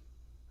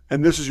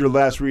 And this is your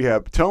last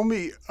rehab. Tell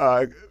me,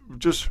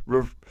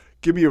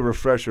 give me a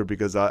refresher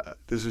because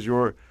this is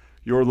your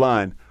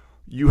line.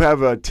 You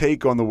have a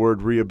take on the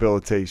word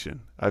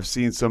rehabilitation. I've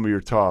seen some of your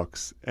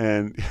talks.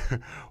 And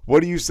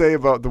what do you say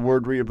about the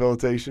word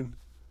rehabilitation?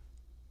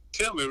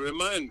 Tell me,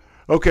 remind me.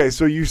 Okay,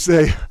 so you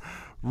say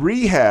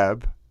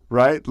rehab,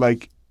 right?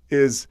 Like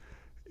is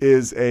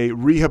a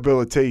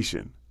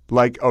rehabilitation,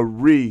 like a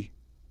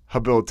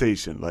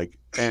rehabilitation, like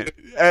and,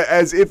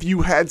 as if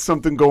you had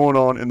something going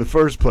on in the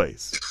first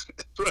place.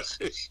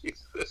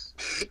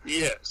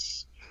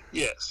 Yes.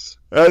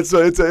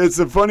 It's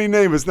a funny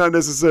name. It's not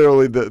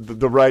necessarily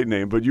the right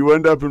name, but you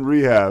end up in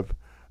rehab.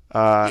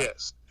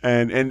 Yes.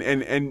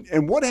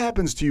 And what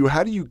happens to you?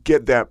 How do you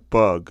get that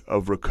bug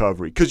of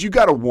recovery? Because you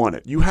got to want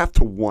it. You have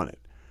to want it.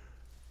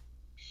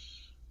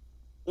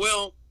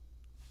 Well,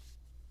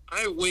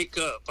 I wake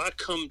up. I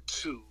come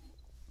to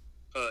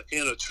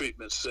in a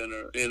treatment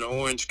center in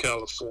Orange,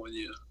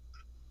 California,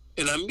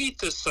 and I meet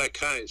this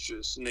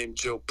psychiatrist named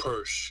Joe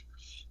Persh.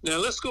 Now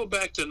let's go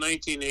back to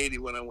 1980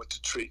 when I went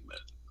to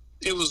treatment.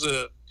 It was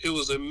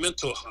a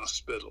mental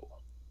hospital,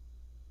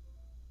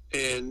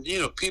 and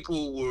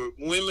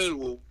women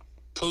were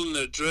pulling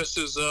their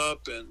dresses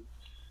up and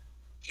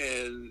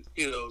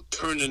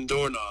turning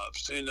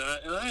doorknobs. And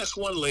I asked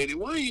one lady,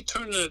 "Why are you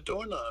turning that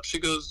doorknob?" She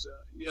goes,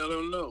 "Yeah, I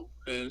don't know."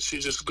 And she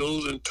just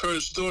goes and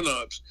turns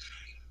doorknobs.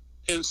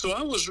 And so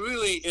I was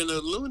really in a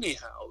loony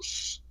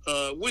house,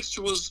 I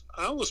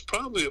was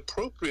probably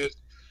appropriate,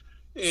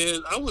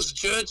 and I was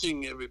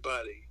judging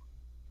everybody.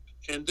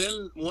 And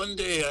then one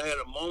day I had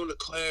a moment of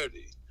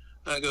clarity.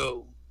 I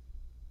go,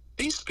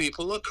 these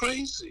people are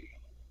crazy.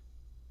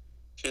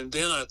 And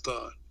then I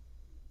thought,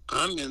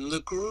 I'm in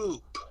the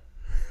group.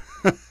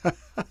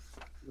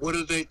 What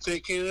are they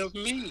thinking of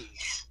me?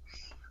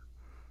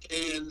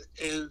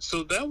 And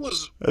so that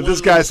was.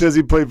 This guy says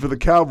he played for the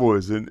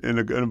Cowboys in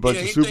a bunch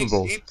of Super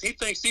Bowls. He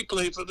thinks he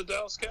played for the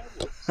Dallas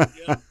Cowboys.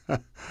 Yeah.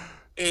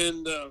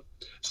 And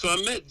so I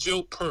met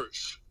Joe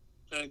Persh.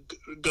 And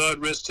God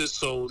rest his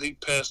soul. He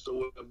passed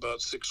away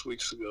about 6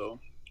 weeks ago.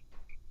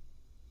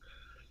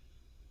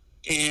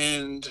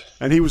 And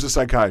he was a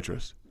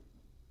psychiatrist.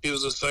 He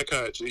was a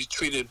psychiatrist. He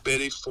treated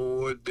Betty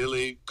Ford,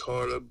 Billy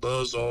Carter,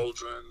 Buzz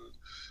Aldrin,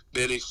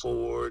 Betty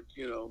Ford,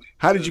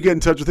 How did you get in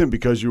touch with him?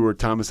 Because you were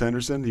Thomas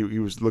Henderson? He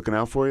was looking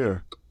out for you?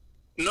 Or?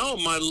 No,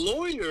 my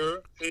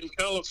lawyer in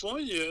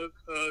California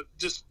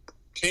just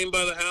came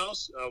by the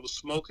house. I was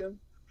smoking.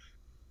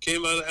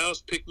 Came by the house,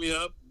 picked me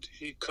up.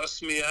 He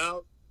cussed me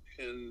out.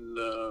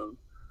 And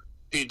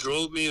he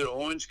drove me to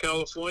Orange,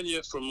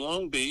 California from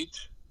Long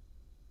Beach.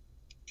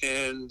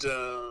 And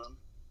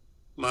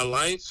my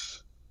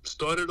life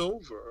started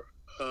over.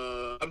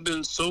 I've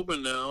been sober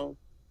now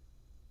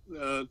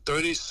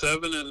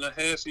 37 and a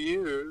half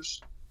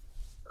years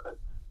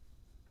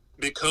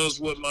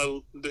because my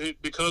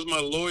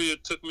lawyer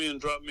took me and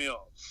dropped me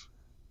off.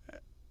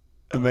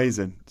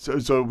 Amazing.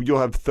 So you'll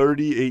have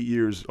 38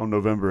 years on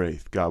November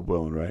 8th, God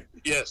willing, right?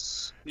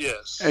 Yes.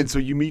 And so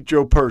you meet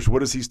Joe Persh. What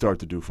does he start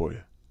to do for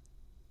you?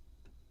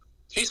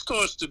 He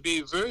starts to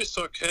be very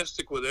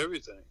sarcastic with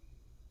everything.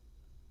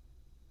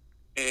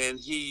 And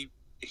he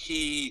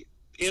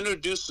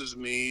introduces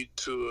me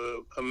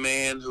to a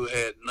man who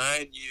had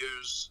 9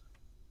 years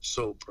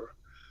sober.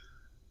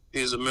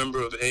 He's a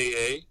member of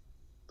AA.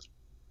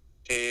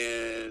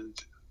 And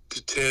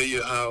to tell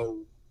you how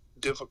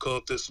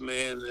difficult this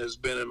man has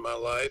been in my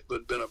life,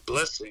 but been a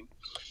blessing.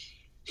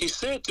 He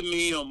said to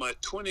me on my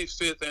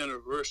 25th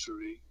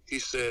anniversary, he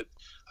said,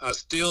 I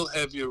still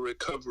have your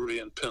recovery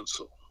in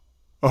pencil.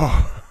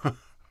 Oh.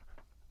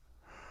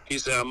 He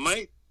said, I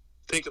might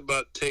think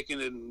about taking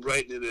it and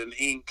writing it in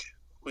ink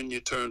when you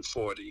turn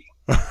 40.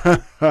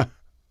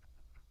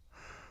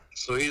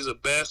 So he's a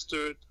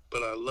bastard,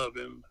 but I love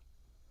him.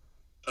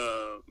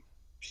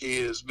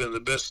 He has been the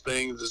best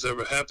thing that's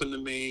ever happened to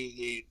me.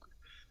 He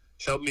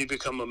helped me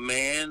become a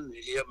man.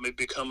 He helped me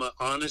become an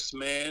honest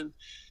man.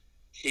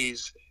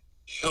 He's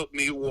helped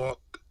me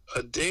walk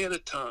a day at a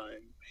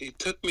time. He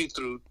took me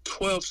through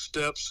 12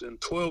 steps and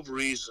 12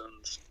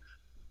 reasons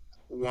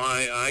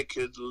why I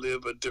could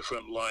live a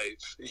different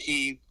life.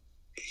 He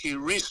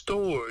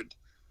restored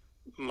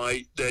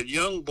that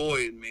young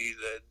boy in me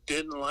that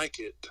didn't like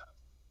it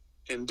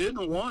and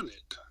didn't want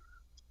it,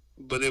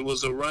 but it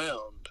was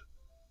around.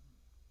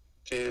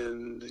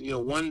 And,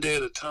 one day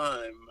at a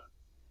time,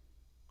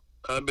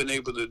 I've been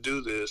able to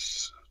do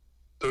this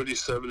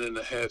 37 and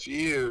a half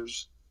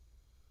years.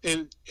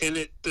 And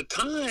the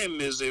time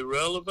is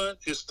irrelevant.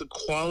 It's the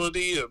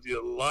quality of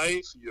your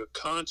life, your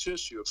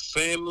conscience, your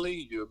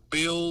family, your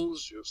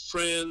bills, your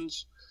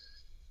friends,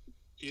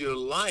 your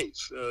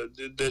life,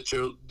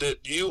 that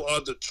you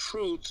are the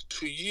truth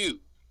to you.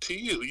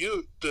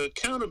 The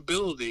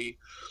accountability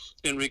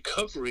in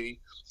recovery,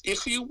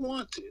 if you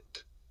want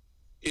it,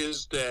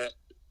 is that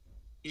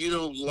you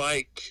don't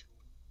like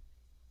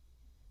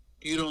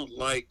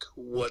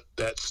what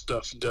that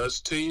stuff does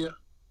to you,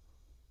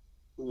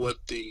 what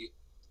the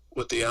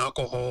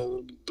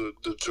alcohol,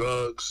 the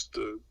drugs,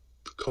 the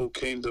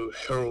cocaine, the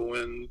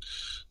heroin,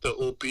 the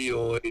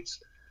opioids.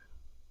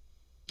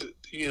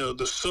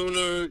 The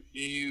sooner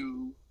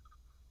you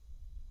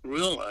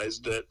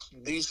realize that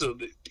these are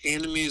the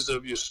enemies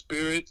of your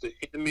spirit, the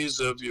enemies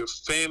of your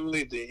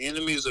family, the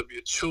enemies of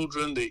your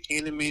children, the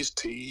enemies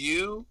to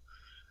you,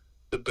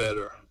 the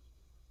better.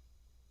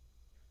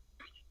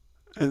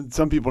 And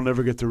some people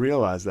never get to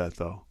realize that,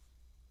 though.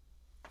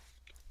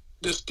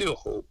 There's still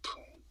hope.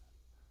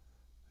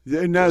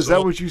 Yeah, now, is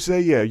that what you say?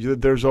 Yeah,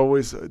 there's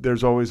always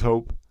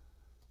hope.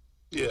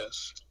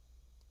 Yes.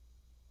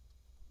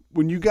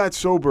 When you got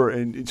sober,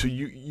 and so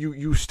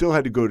you still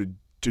had to go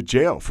to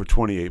jail for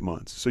 28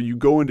 months. So you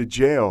go into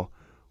jail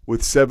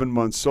with 7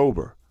 months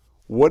sober.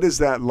 What is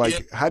that like?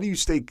 Yeah. How do you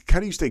stay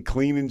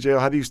clean in jail?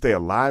 How do you stay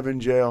alive in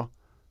jail?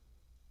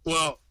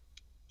 Well,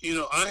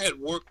 I had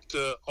worked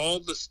all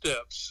the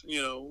steps,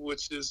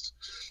 which is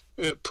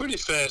pretty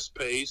fast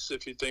pace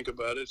if you think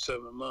about it,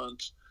 7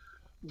 months.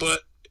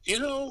 But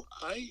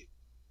I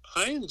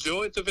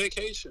enjoyed the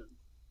vacation.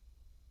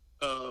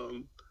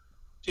 I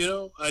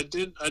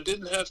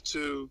didn't have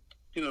to,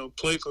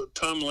 play for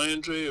Tom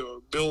Landry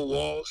or Bill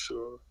Walsh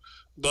or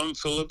Bum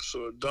Phillips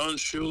or Don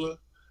Shula.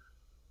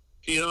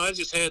 I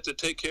just had to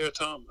take care of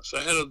Thomas.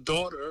 I had a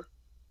daughter,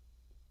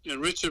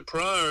 and Richard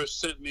Pryor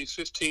sent me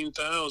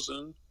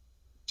 $15,000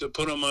 to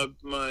put on my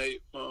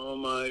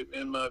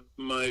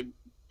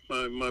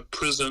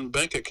prison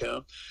bank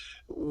account,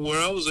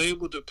 where I was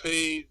able to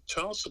pay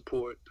child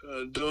support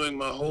during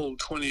my whole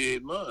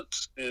 28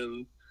 months.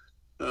 And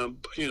I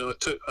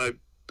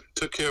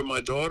took care of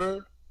my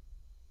daughter.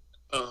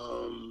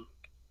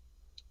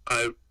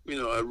 I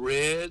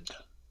read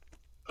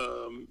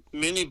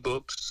many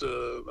books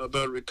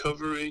about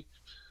recovery.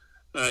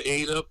 I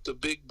ate up the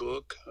big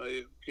book.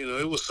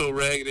 It was so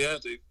raggedy I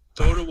had to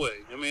throw it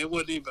away. I mean,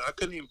 I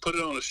couldn't even put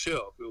it on a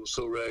shelf. It was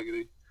so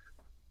raggedy.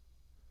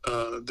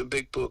 The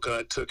big book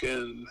I took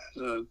in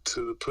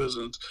to the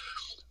prisons,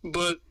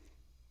 but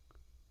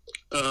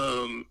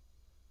I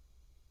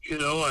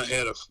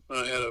had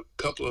a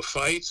couple of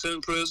fights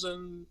in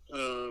prison.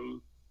 I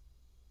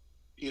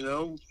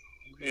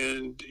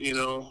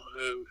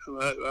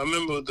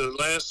remember the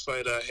last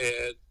fight I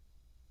had.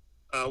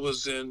 I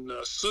was in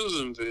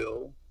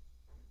Susanville,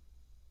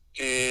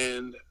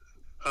 and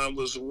I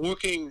was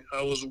working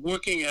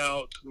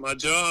out. My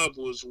job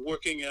was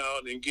working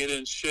out and get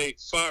in shape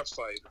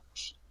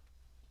firefighters.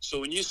 So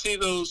when you see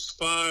those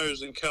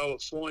fires in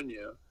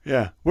California...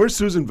 Yeah. Where's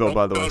Susanville,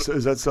 by the way?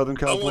 Is that Southern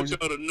California? I want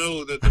y'all to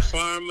know that the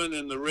fireman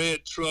in the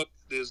red truck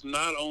is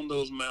not on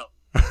those mountains.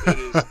 It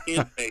is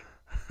inmates.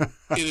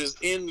 It is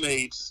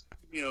inmates,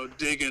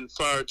 digging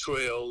fire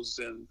trails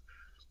and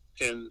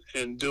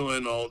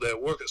doing all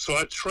that work. So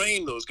I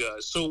trained those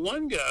guys. So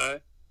one guy,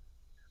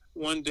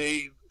 one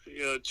day,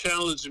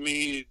 challenged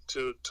me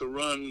to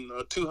run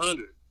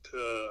 200.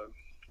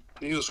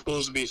 He was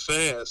supposed to be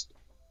fast.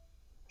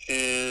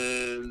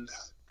 And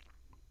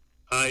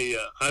I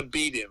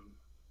beat him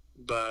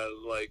by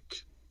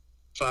like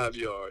 5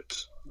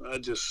 yards. I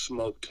just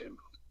smoked him.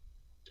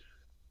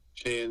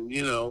 And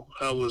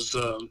I was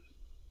I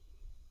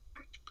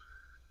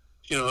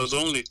was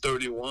only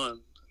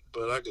 31,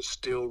 but I could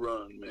still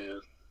run,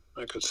 man.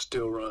 I could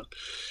still run.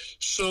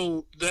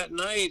 So that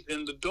night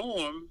in the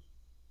dorm,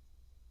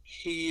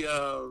 he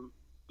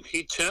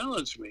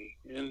challenged me,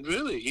 and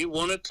really he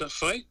wanted to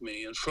fight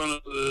me in front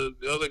of the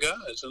other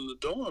guys in the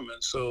dorm.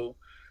 And so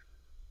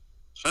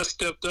I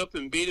stepped up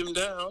and beat him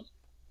down.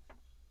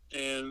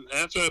 And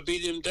after I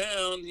beat him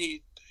down,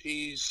 he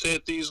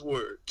said these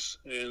words,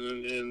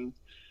 and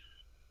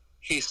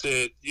he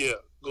said, "Yeah,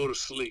 go to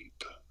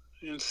sleep."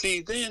 And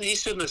see, then he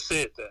shouldn't have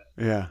said that.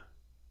 Yeah.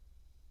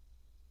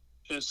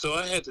 And so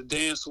I had to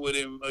dance with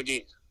him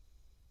again.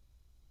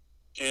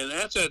 And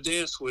after I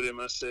danced with him,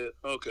 I said,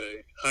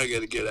 okay, I got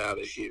to get out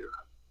of here.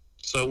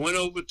 So I went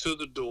over to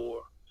the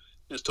door,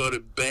 and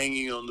started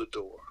banging on the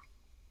door.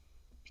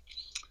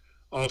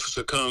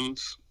 Officer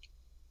comes.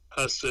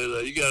 I said,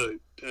 "You got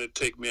to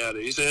take me out of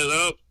here." He said,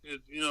 "Oh,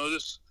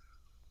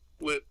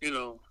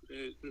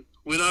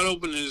 we're not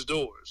opening his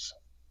doors."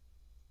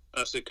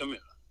 I said, "Come here."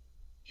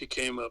 He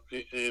came up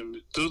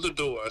and through the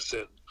door. I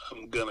said,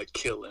 "I'm gonna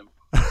kill him."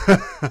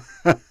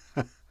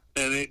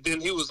 And then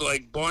he was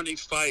like Barney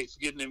Fife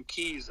getting them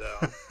keys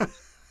out.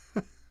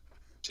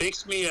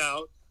 Takes me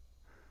out.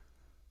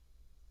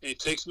 And he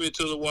takes me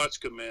to the watch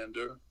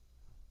commander.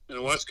 And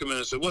the watch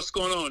commander said, "What's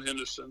going on,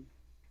 Henderson?"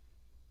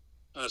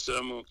 I said,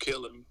 "I'm going to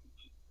kill him."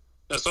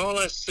 That's all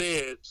I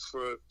said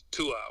for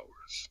 2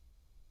 hours.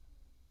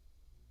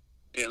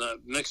 And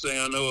next thing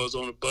I know, I was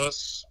on a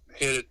bus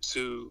headed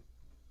to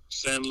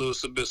San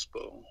Luis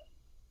Obispo.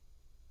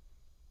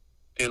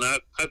 And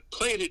I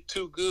played it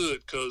too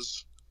good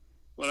because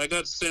when I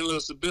got to San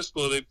Luis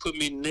Obispo, they put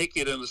me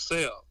naked in a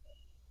cell.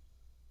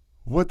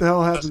 What the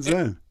hell happens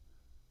then?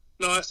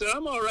 No, I said,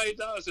 "I'm all right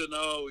now." I said,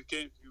 "No, we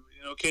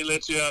can't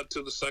let you out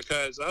to the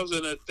psychiatrist." I was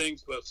in that thing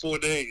for about 4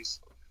 days.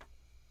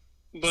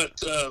 But,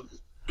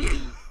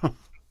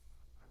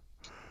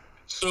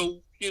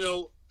 so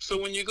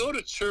when you go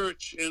to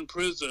church in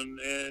prison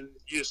and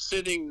you're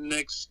sitting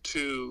next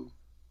to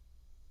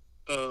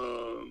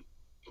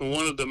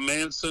one of the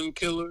Manson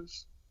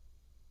killers,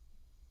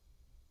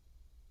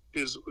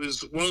 is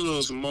one of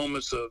those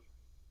moments of,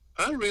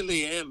 I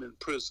really am in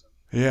prison.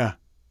 Yeah.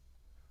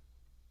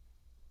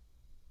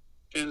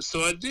 And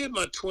so I did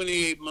my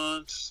 28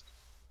 months,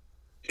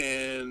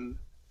 and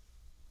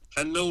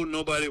I know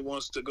nobody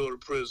wants to go to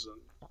prison,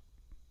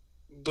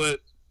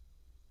 but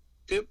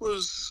it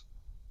was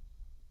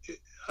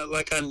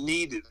like I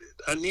needed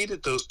it. I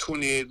needed those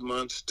 28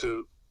 months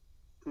to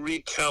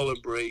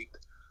recalibrate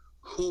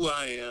who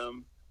I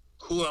am,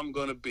 who I'm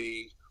going to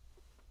be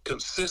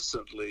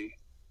consistently,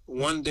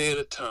 one day at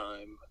a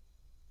time.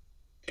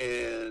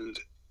 And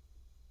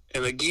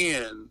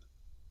again,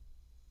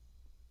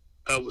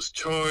 I was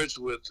charged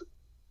with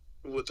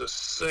a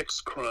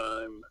sex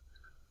crime,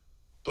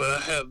 but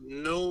I have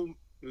no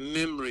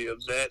memory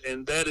of that,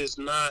 and that has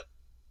not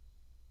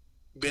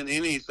been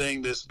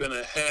anything that's been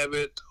a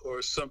habit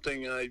or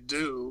something I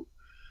do.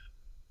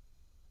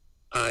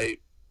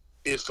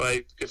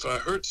 If I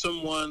hurt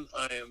someone,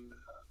 I am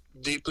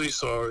deeply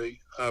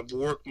sorry. I've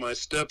worked my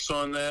steps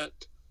on that,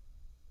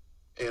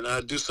 and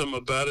I'd do something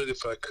about it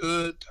if I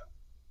could,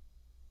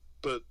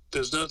 but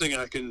there's nothing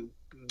I can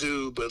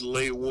do but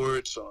lay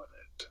words on it.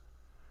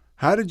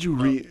 How did you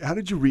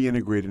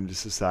reintegrate into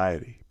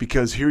society?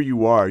 Because here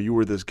you are, you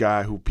were this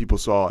guy who people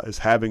saw as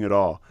having it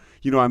all.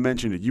 I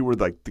mentioned it. You were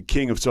like the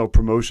king of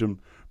self-promotion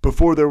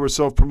before there was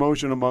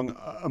self-promotion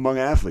among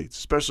athletes,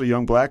 especially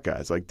young black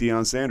guys like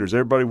Deion Sanders.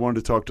 Everybody wanted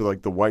to talk to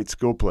like the white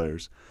skill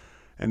players,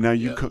 and now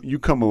you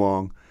come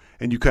along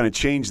and you kind of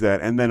change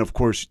that. And then of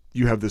course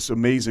you have this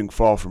amazing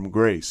fall from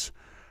grace.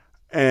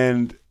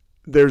 And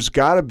there's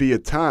got to be a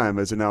time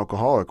as an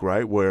alcoholic,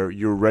 right, where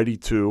you're ready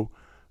to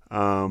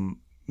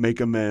make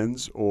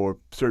amends, or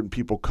certain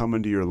people come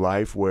into your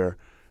life where,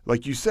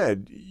 like you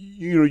said,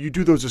 you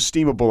do those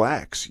esteemable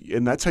acts,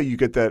 and that's how you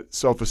get that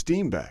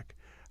self-esteem back.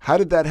 How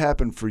did that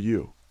happen for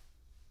you?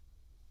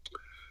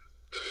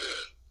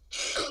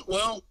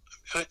 Well,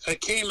 I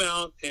came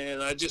out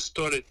and I just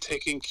started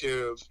taking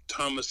care of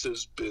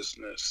Thomas's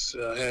business.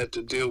 I had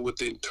to deal with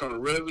the Internal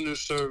Revenue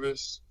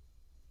Service.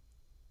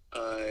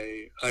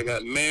 I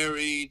got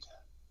married.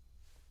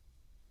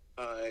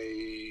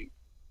 I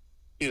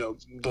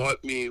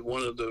bought me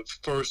one of the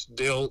first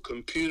Dell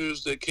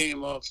computers that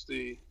came off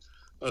the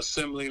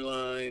assembly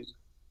line.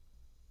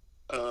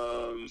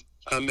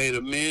 I made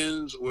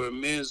amends where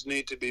amends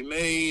need to be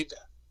made.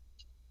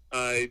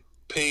 I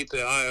paid the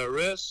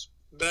IRS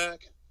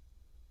back.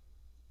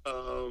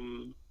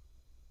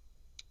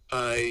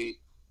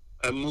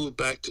 I moved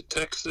back to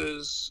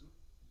Texas.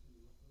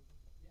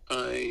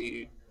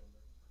 I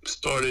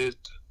started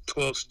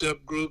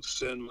 12-step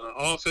groups in my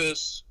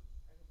office.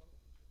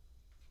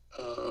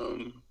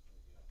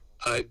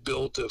 I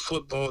built a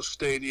football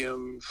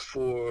stadium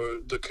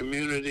for the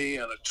community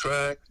and a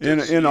track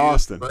in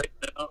Austin. Right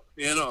now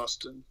in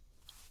Austin.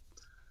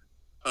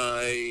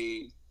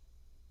 I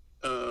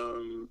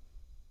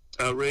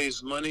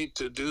raised money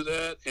to do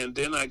that, and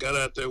then I got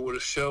out there with a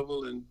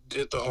shovel and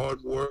did the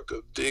hard work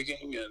of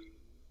digging and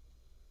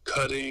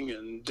cutting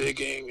and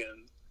digging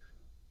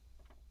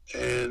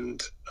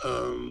and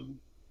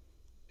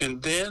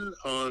then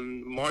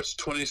on March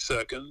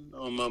 22nd,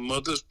 on my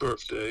mother's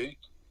birthday,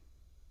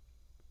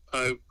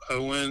 I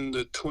win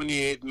the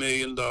 $28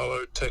 million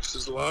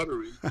Texas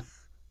lottery.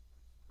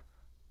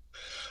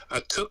 I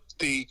took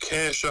the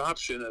cash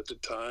option at the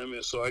time,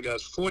 and so I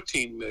got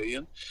 $14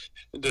 million.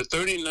 The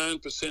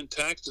 39%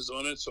 taxes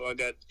on it, so I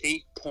got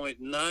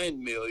 $8.9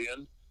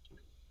 million.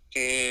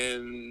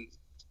 And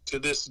to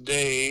this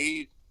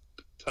day,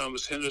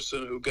 Thomas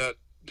Henderson,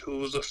 who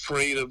was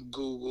afraid of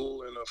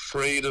Google and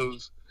afraid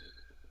of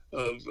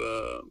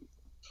the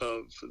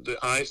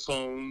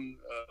iPhone,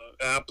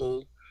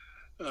 Apple,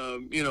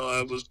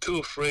 I was too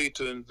afraid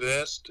to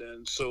invest,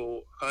 and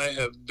so I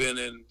have been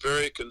in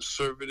very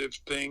conservative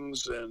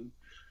things, and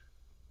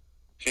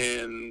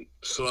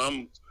so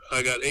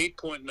I got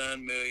 8.9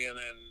 million,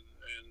 and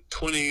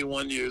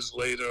 21 years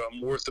later,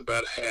 I'm worth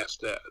about half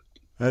that.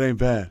 That ain't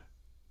bad.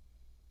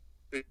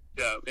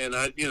 Yeah, and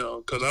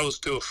because I was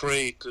too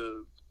afraid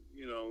to,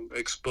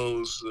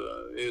 expose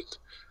it.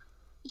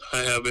 I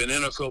have an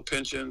NFL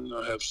pension.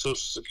 I have Social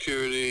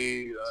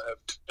Security. I have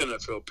 2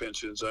 NFL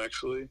pensions,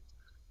 actually.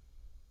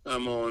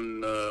 I'm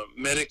on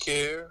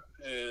Medicare,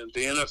 and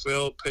the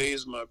NFL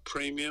pays my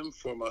premium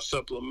for my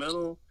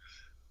supplemental.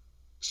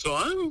 So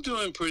I'm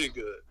doing pretty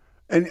good.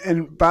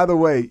 And by the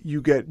way,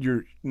 you get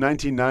your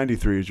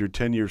 1993 is your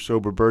 10-year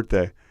sober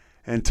birthday,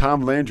 and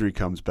Tom Landry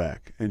comes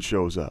back and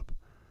shows up.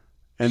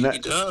 And he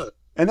does.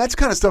 And that's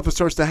kind of stuff that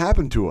starts to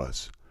happen to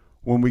us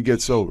when we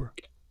get sober.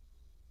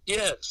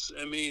 Yes.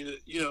 I mean,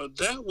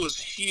 that was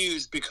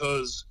huge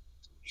because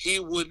he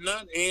would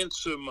not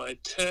answer my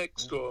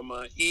text or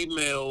my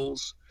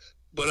emails,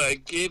 but I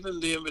gave him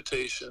the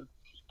invitation,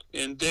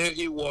 and there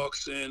he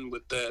walks in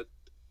with that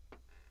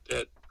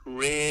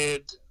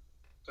red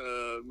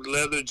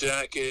leather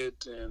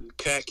jacket and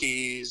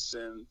khakis,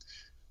 and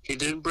he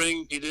didn't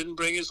bring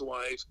his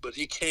wife, but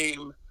he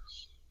came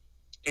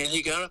and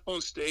he got up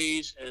on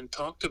stage and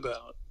talked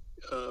about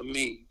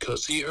me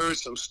because he heard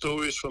some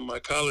stories from my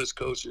college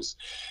coaches,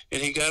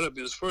 and he got up and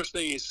his first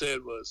thing he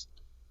said was,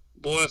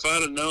 "Boy, if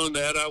I'd have known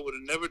that, I would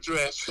have never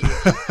drafted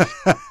him."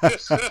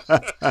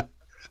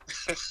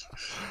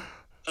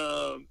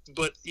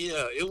 But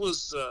yeah, it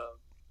was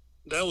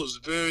that was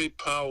very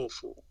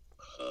powerful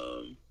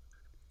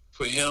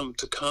for him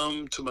to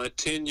come to my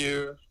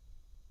 10-year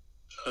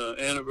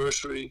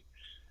anniversary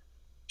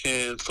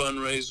and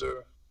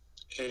fundraiser,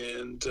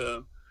 and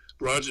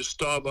Roger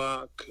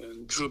Staubach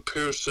and Drew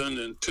Pearson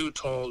and Too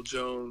Tall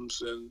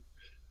Jones, and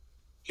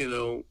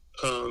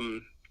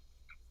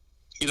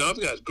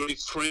I've got great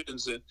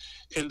friends, and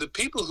the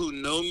people who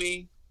know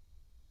me,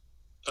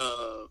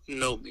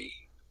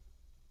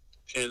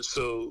 and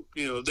so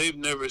they've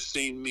never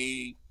seen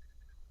me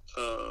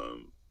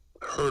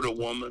hurt a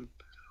woman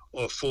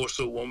or force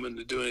a woman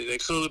to do anything.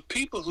 So the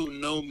people who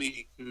know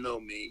me,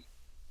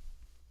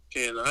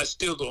 and I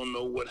still don't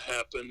know what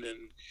happened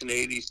in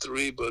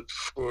 '83, but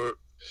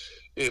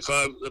if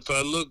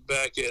I look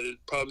back at it,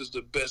 probably is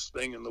the best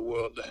thing in the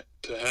world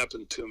to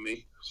happen to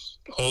me,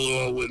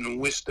 although I wouldn't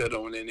wish that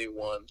on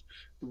anyone.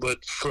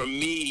 But for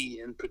me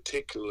in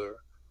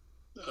particular,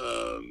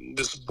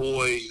 this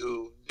boy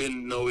who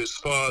didn't know his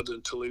father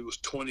until he was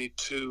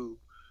 22,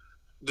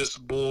 this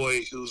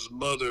boy whose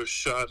mother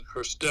shot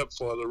her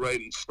stepfather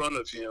right in front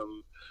of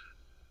him,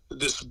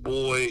 this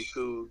boy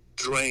who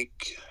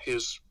drank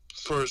his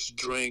first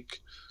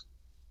drink,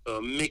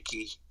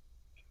 Mickey,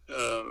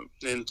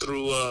 and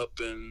threw up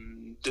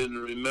and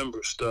didn't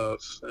remember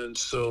stuff. And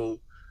so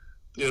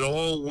it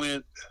all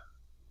went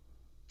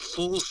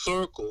full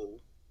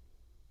circle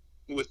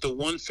with the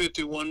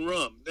 151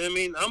 rum. I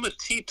mean, I'm a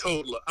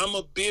teetotaler. I'm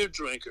a beer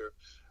drinker.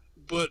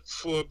 But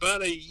for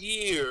about a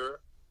year,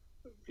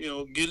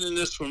 getting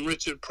this from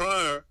Richard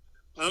Pryor,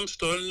 I'm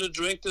starting to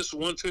drink this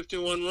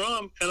 151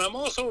 rum, and I'm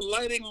also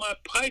lighting my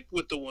pipe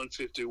with the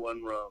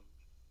 151 rum.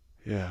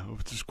 Yeah,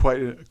 which is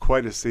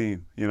quite a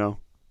scene,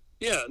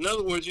 Yeah, in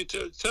other words, you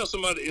tell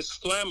somebody it's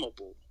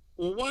flammable.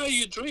 Well, why are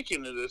you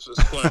drinking it if it's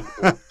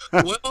flammable?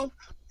 Well,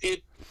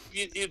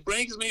 it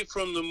brings me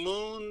from the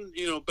moon,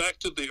 back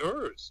to the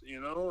earth,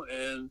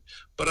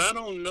 but I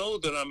don't know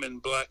that I'm in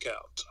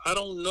blackout. I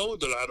don't know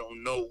that I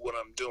don't know what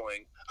I'm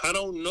doing. I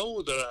don't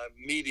know that I'm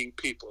meeting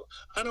people.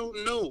 I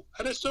don't know.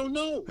 I just don't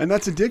know. And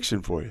that's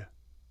addiction for you.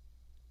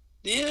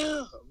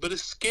 Yeah, but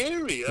it's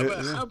scary.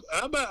 How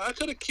about I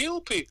could have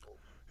killed people?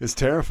 It's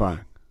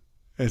terrifying.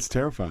 It's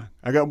terrifying.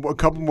 I got a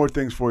couple more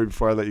things for you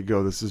before I let you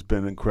go. This has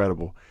been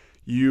incredible.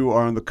 You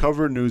are on the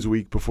cover of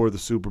Newsweek before the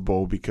Super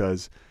Bowl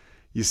because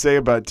you say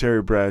about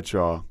Terry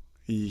Bradshaw,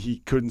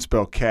 he couldn't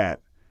spell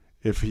cat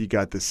if he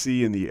got the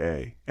C and the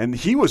A. And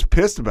he was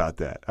pissed about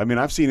that. I mean,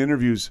 I've seen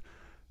interviews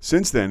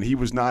since then. He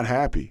was not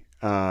happy.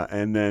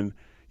 And then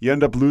you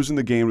end up losing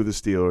the game to the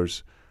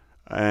Steelers,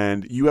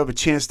 and you have a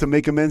chance to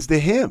make amends to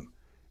him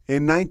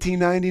in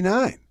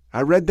 1999.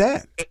 I read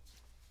that.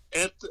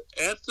 At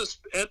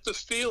the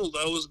field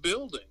I was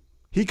building.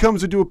 He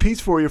comes to do a piece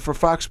for you for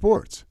Fox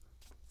Sports.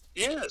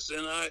 Yes,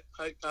 and I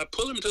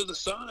pull him to the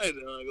side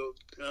and I go,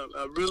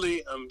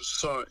 I'm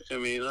sorry. I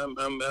mean,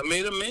 I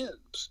made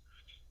amends.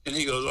 And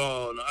he goes,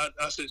 oh, no.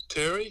 I said,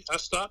 Terry, I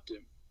stopped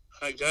him.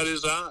 I got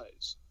his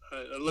eyes.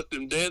 I looked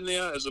him dead in the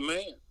eye as a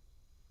man.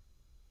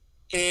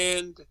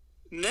 And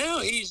now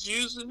he's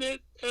using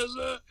it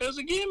as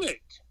a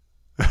gimmick.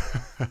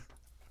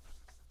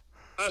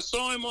 I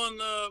saw him on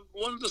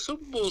one of the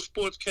Super Bowl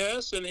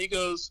sportscasts, and he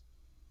goes,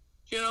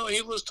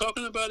 he was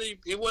talking about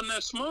he wasn't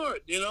that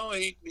smart, he's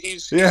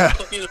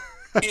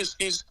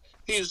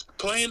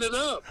playing it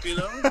up,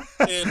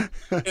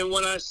 and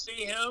when I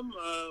see him,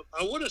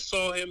 I would have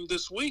saw him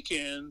this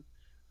weekend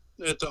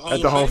at the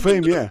Hall of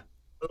Fame. Yeah.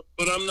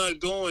 but I'm not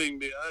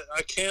going.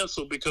 I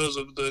canceled because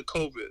of the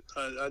COVID.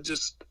 I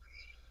just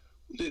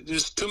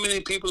there's too many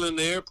people in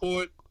the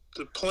airport.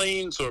 The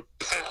planes are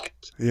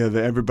packed. Yeah,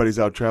 everybody's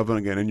out traveling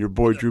again, and your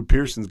boy Drew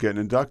Pearson's getting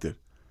inducted.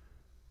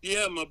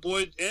 Yeah, my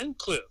boy and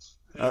Cliff.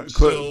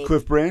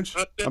 Cliff Branch?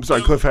 I'm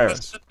sorry, Cliff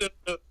Harris.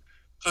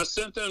 I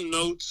sent them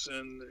notes,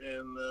 and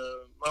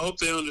I hope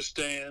they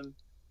understand.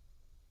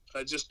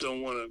 I just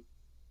don't want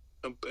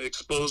to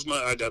expose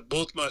I got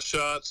both my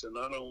shots, and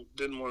I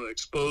didn't want to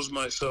expose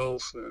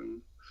myself,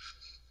 and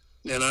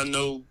I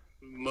know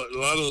a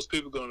lot of those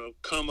people are going to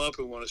come up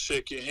and want to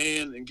shake your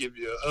hand and give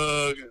you a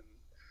hug,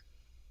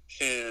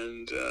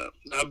 and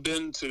I've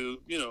been to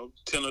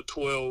 10 or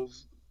 12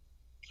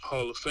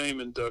 Hall of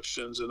Fame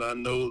inductions, and I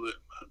know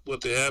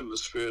what the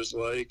atmosphere is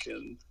like,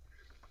 and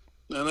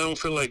I don't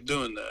feel like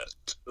doing that.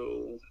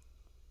 So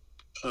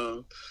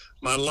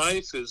my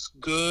life is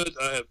good.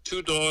 I have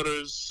 2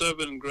 daughters,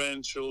 7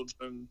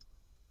 grandchildren.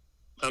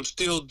 I'm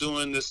still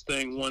doing this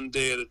thing one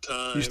day at a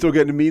time. You still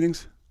getting to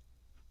meetings?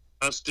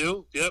 I'm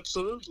still, yeah,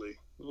 absolutely.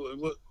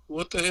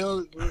 What the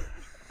hell?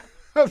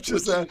 I'm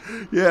just saying.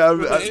 Yeah.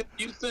 What the hell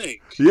do you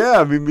think? Yeah,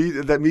 I mean,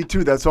 me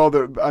too. That's all.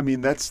 I mean,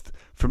 that's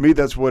for me.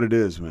 That's what it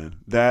is, man.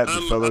 The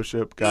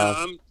fellowship,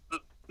 God.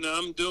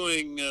 I'm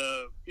doing.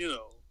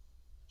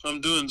 I'm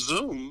doing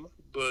Zoom,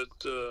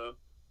 but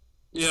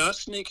yeah, I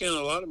sneak in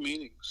a lot of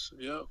meetings.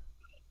 Yeah.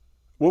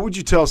 What would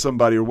you tell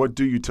somebody, or what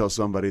do you tell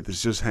somebody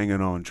that's just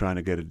hanging on, trying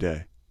to get a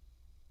day?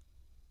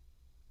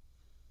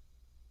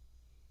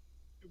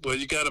 Well,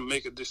 you got to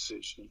make a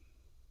decision.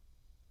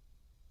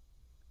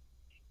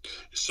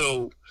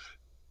 So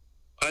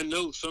I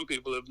know some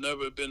people have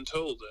never been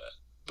told that,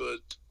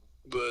 but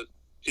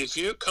if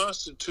you're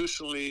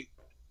constitutionally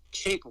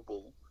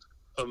capable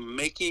of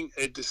making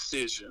a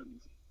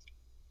decision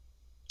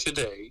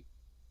today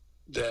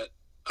that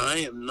I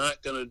am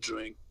not going to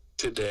drink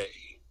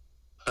today,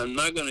 I'm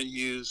not going to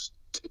use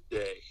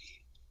today,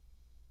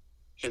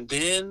 and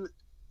then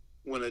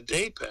when a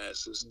day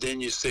passes, then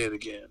you say it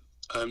again,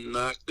 I'm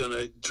not going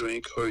to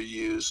drink or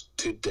use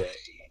today.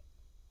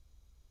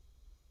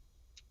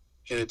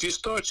 And if you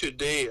start your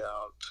day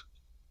out,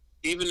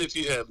 even if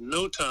you have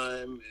no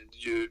time, and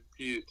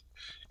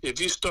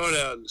if you start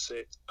out and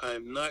say,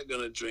 I'm not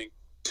going to drink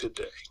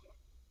today,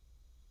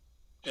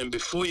 and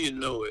before you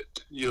know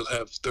it, you'll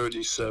have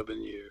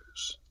 37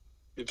 years,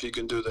 if you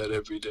can do that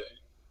every day.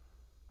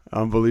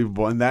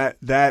 Unbelievable. And that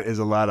is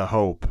a lot of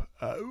hope.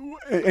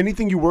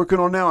 Anything you working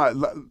on now?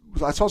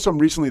 I saw something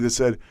recently that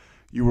said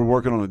you were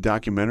working on a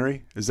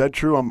documentary. Is that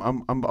true?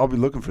 I'll be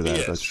looking for that. Yes.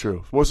 If that's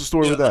true. What's the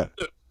story with that?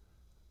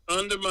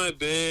 Under My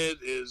Bed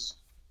is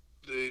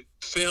the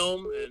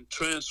film and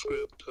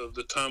transcript of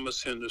the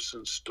Thomas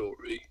Henderson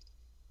story.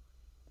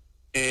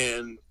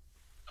 And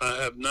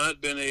I have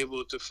not been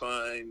able to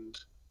find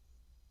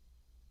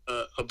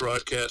a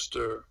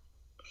broadcaster,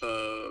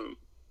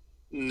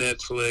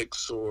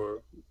 Netflix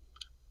or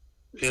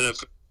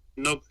NFL.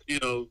 No,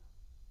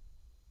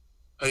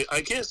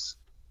 I guess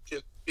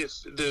if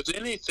there's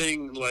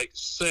anything like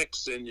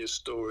sex in your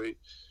story,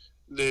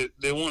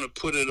 they want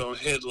to put it on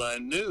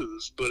headline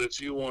news, but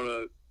if you want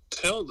to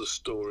tell the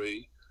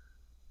story,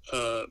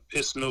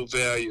 it's no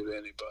value to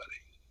anybody.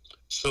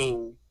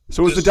 So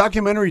is the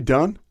documentary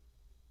done?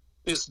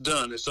 It's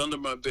done. It's Under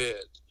My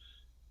Bed,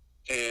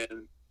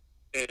 and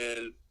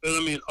I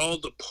mean all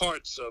the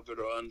parts of it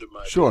are under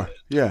my bed.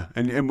 Yeah,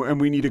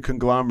 and we need a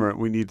conglomerate.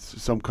 We need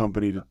some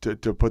company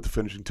to put the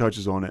finishing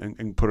touches on it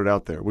and put it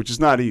out there, which is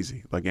not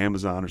easy, like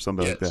Amazon or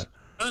something like that.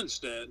 I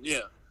understand.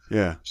 Yeah.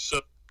 Yeah.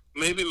 So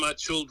maybe my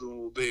children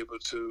will be able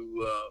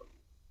to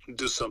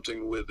do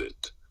something with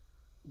it,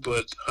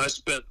 but I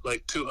spent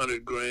like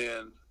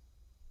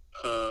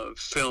 $200,000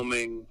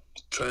 filming,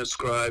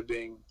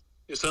 transcribing.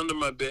 It's under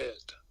my bed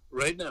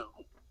right now.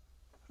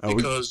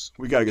 Because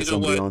we got to get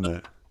somebody on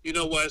that. You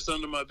know why it's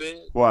under my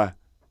bed? Why?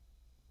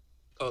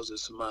 Because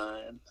it's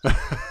mine.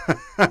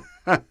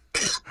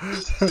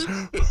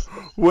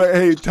 Well,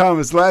 hey,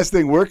 Thomas, last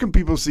thing. Where can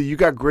people see you?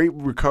 Got great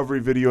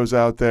recovery videos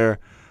out there.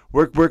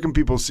 Where can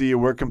people see you?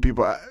 Where can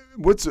people,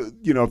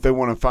 if they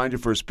want to find you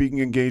for a speaking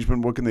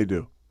engagement, what can they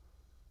do?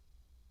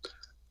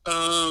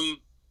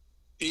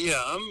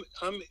 Yeah,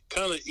 I'm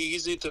kind of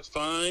easy to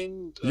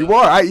find. You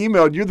are. I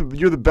emailed you.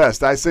 You're the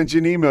best. I sent you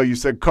an email. You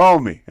said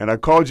call me, and I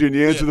called you, and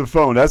you answered the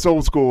phone. That's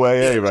old school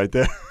AA right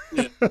there.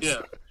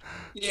 Yeah.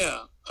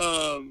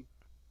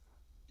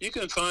 You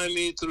can find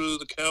me through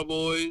the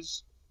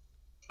Cowboys.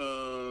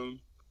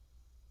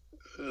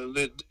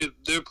 They're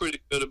pretty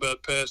good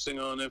about passing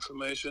on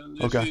information.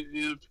 Okay.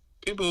 If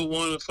people who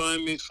want to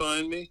find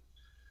me.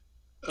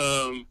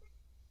 I'm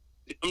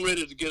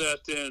ready to get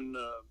out there and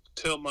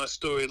tell my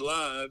story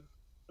live.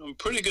 I'm a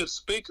pretty good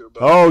speaker.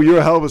 You're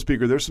a hell of a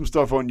speaker. There's some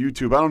stuff on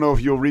YouTube. I don't know if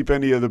you'll reap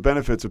any of the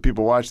benefits of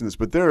people watching this,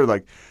 but they're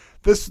like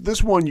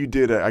this one you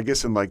did, I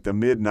guess, in like the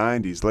mid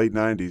 90s, late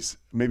 90s,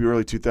 maybe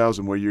early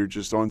 2000, where you're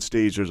just on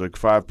stage. There's like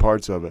 5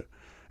 parts of it,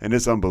 and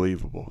it's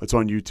unbelievable. It's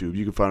on YouTube.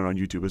 You can find it on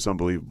YouTube. It's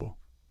unbelievable.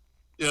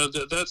 Yeah,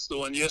 that's the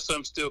one. Yes,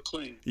 I'm still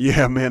clean.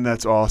 Yeah, man,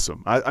 that's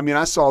awesome. I mean,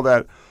 I saw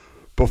that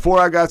before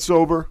I got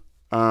sober.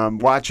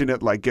 watching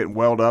it, like getting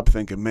welled up,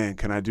 thinking, man,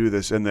 can I do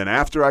this? And then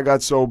after I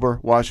got sober,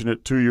 watching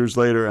it 2 years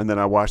later, and then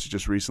I watched it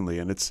just recently.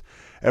 And it's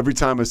every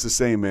time it's the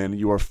same, man.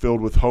 You are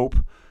filled with hope,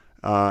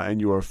 and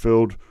you are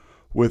filled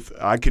with,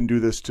 I can do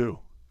this too.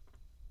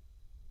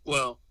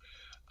 Well,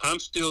 I'm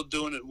still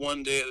doing it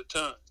one day at a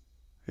time.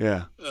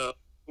 Yeah.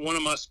 One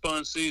of my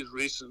sponsees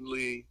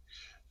recently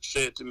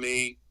said to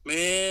me,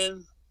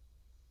 man,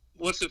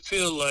 what's it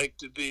feel like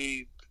to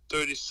be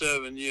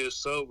 37 years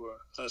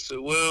sober? I said,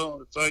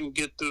 well, if I can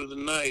get through the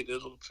night,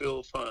 it'll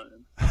feel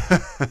fine.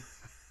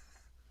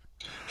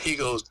 He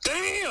goes,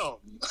 damn!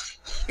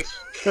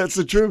 That's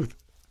the truth.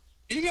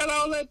 You got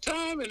all that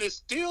time and it's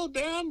still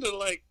down to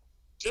like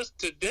just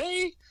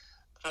today?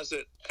 I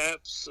said,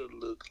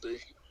 absolutely.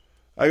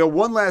 I got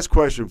one last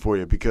question for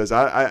you, because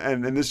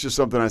and this is just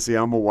something I see.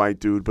 I'm a white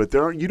dude, but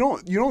you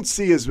don't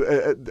see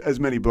as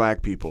many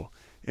black people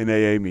in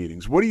AA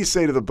meetings. What do you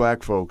say to the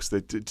black folks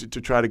that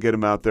to try to get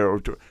them out there, or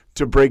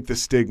to break the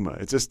stigma?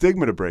 It's a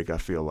stigma to break, I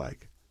feel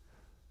like.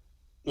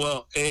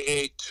 Well,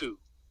 AA2,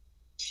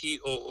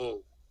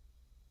 TOO,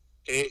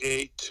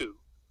 AA2.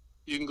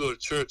 You can go to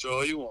church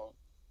all you want,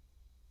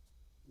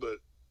 but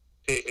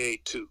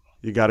AA2.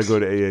 You got to go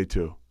to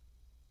AA2.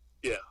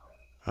 Yeah.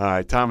 All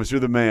right, Thomas, you're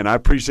the man. I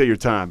appreciate your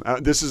time.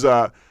 This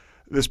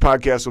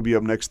podcast will be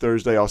up next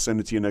Thursday. I'll send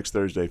it to you next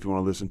Thursday if you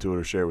want to listen to it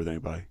or share it with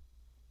anybody.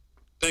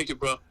 Thank you,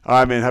 bro. All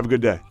right, man. Have a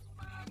good day.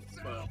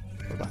 Bye.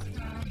 Bye-bye.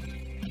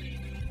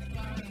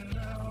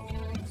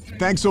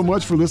 Thanks so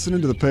much for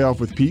listening to The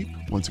Payoff with Pete.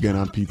 Once again,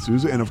 I'm Pete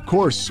Souza. And of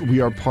course,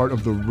 we are part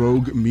of the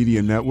Rogue Media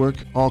Network.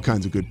 All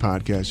kinds of good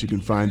podcasts you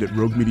can find at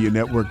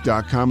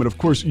roguemedianetwork.com. And of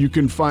course, you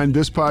can find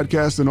this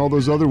podcast and all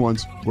those other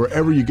ones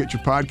wherever you get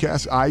your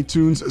podcasts,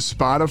 iTunes,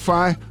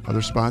 Spotify,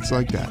 other spots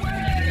like that.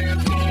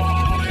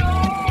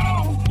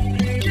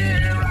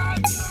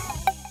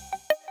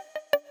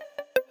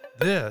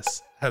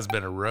 This has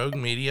been a Rogue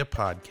Media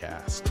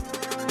podcast.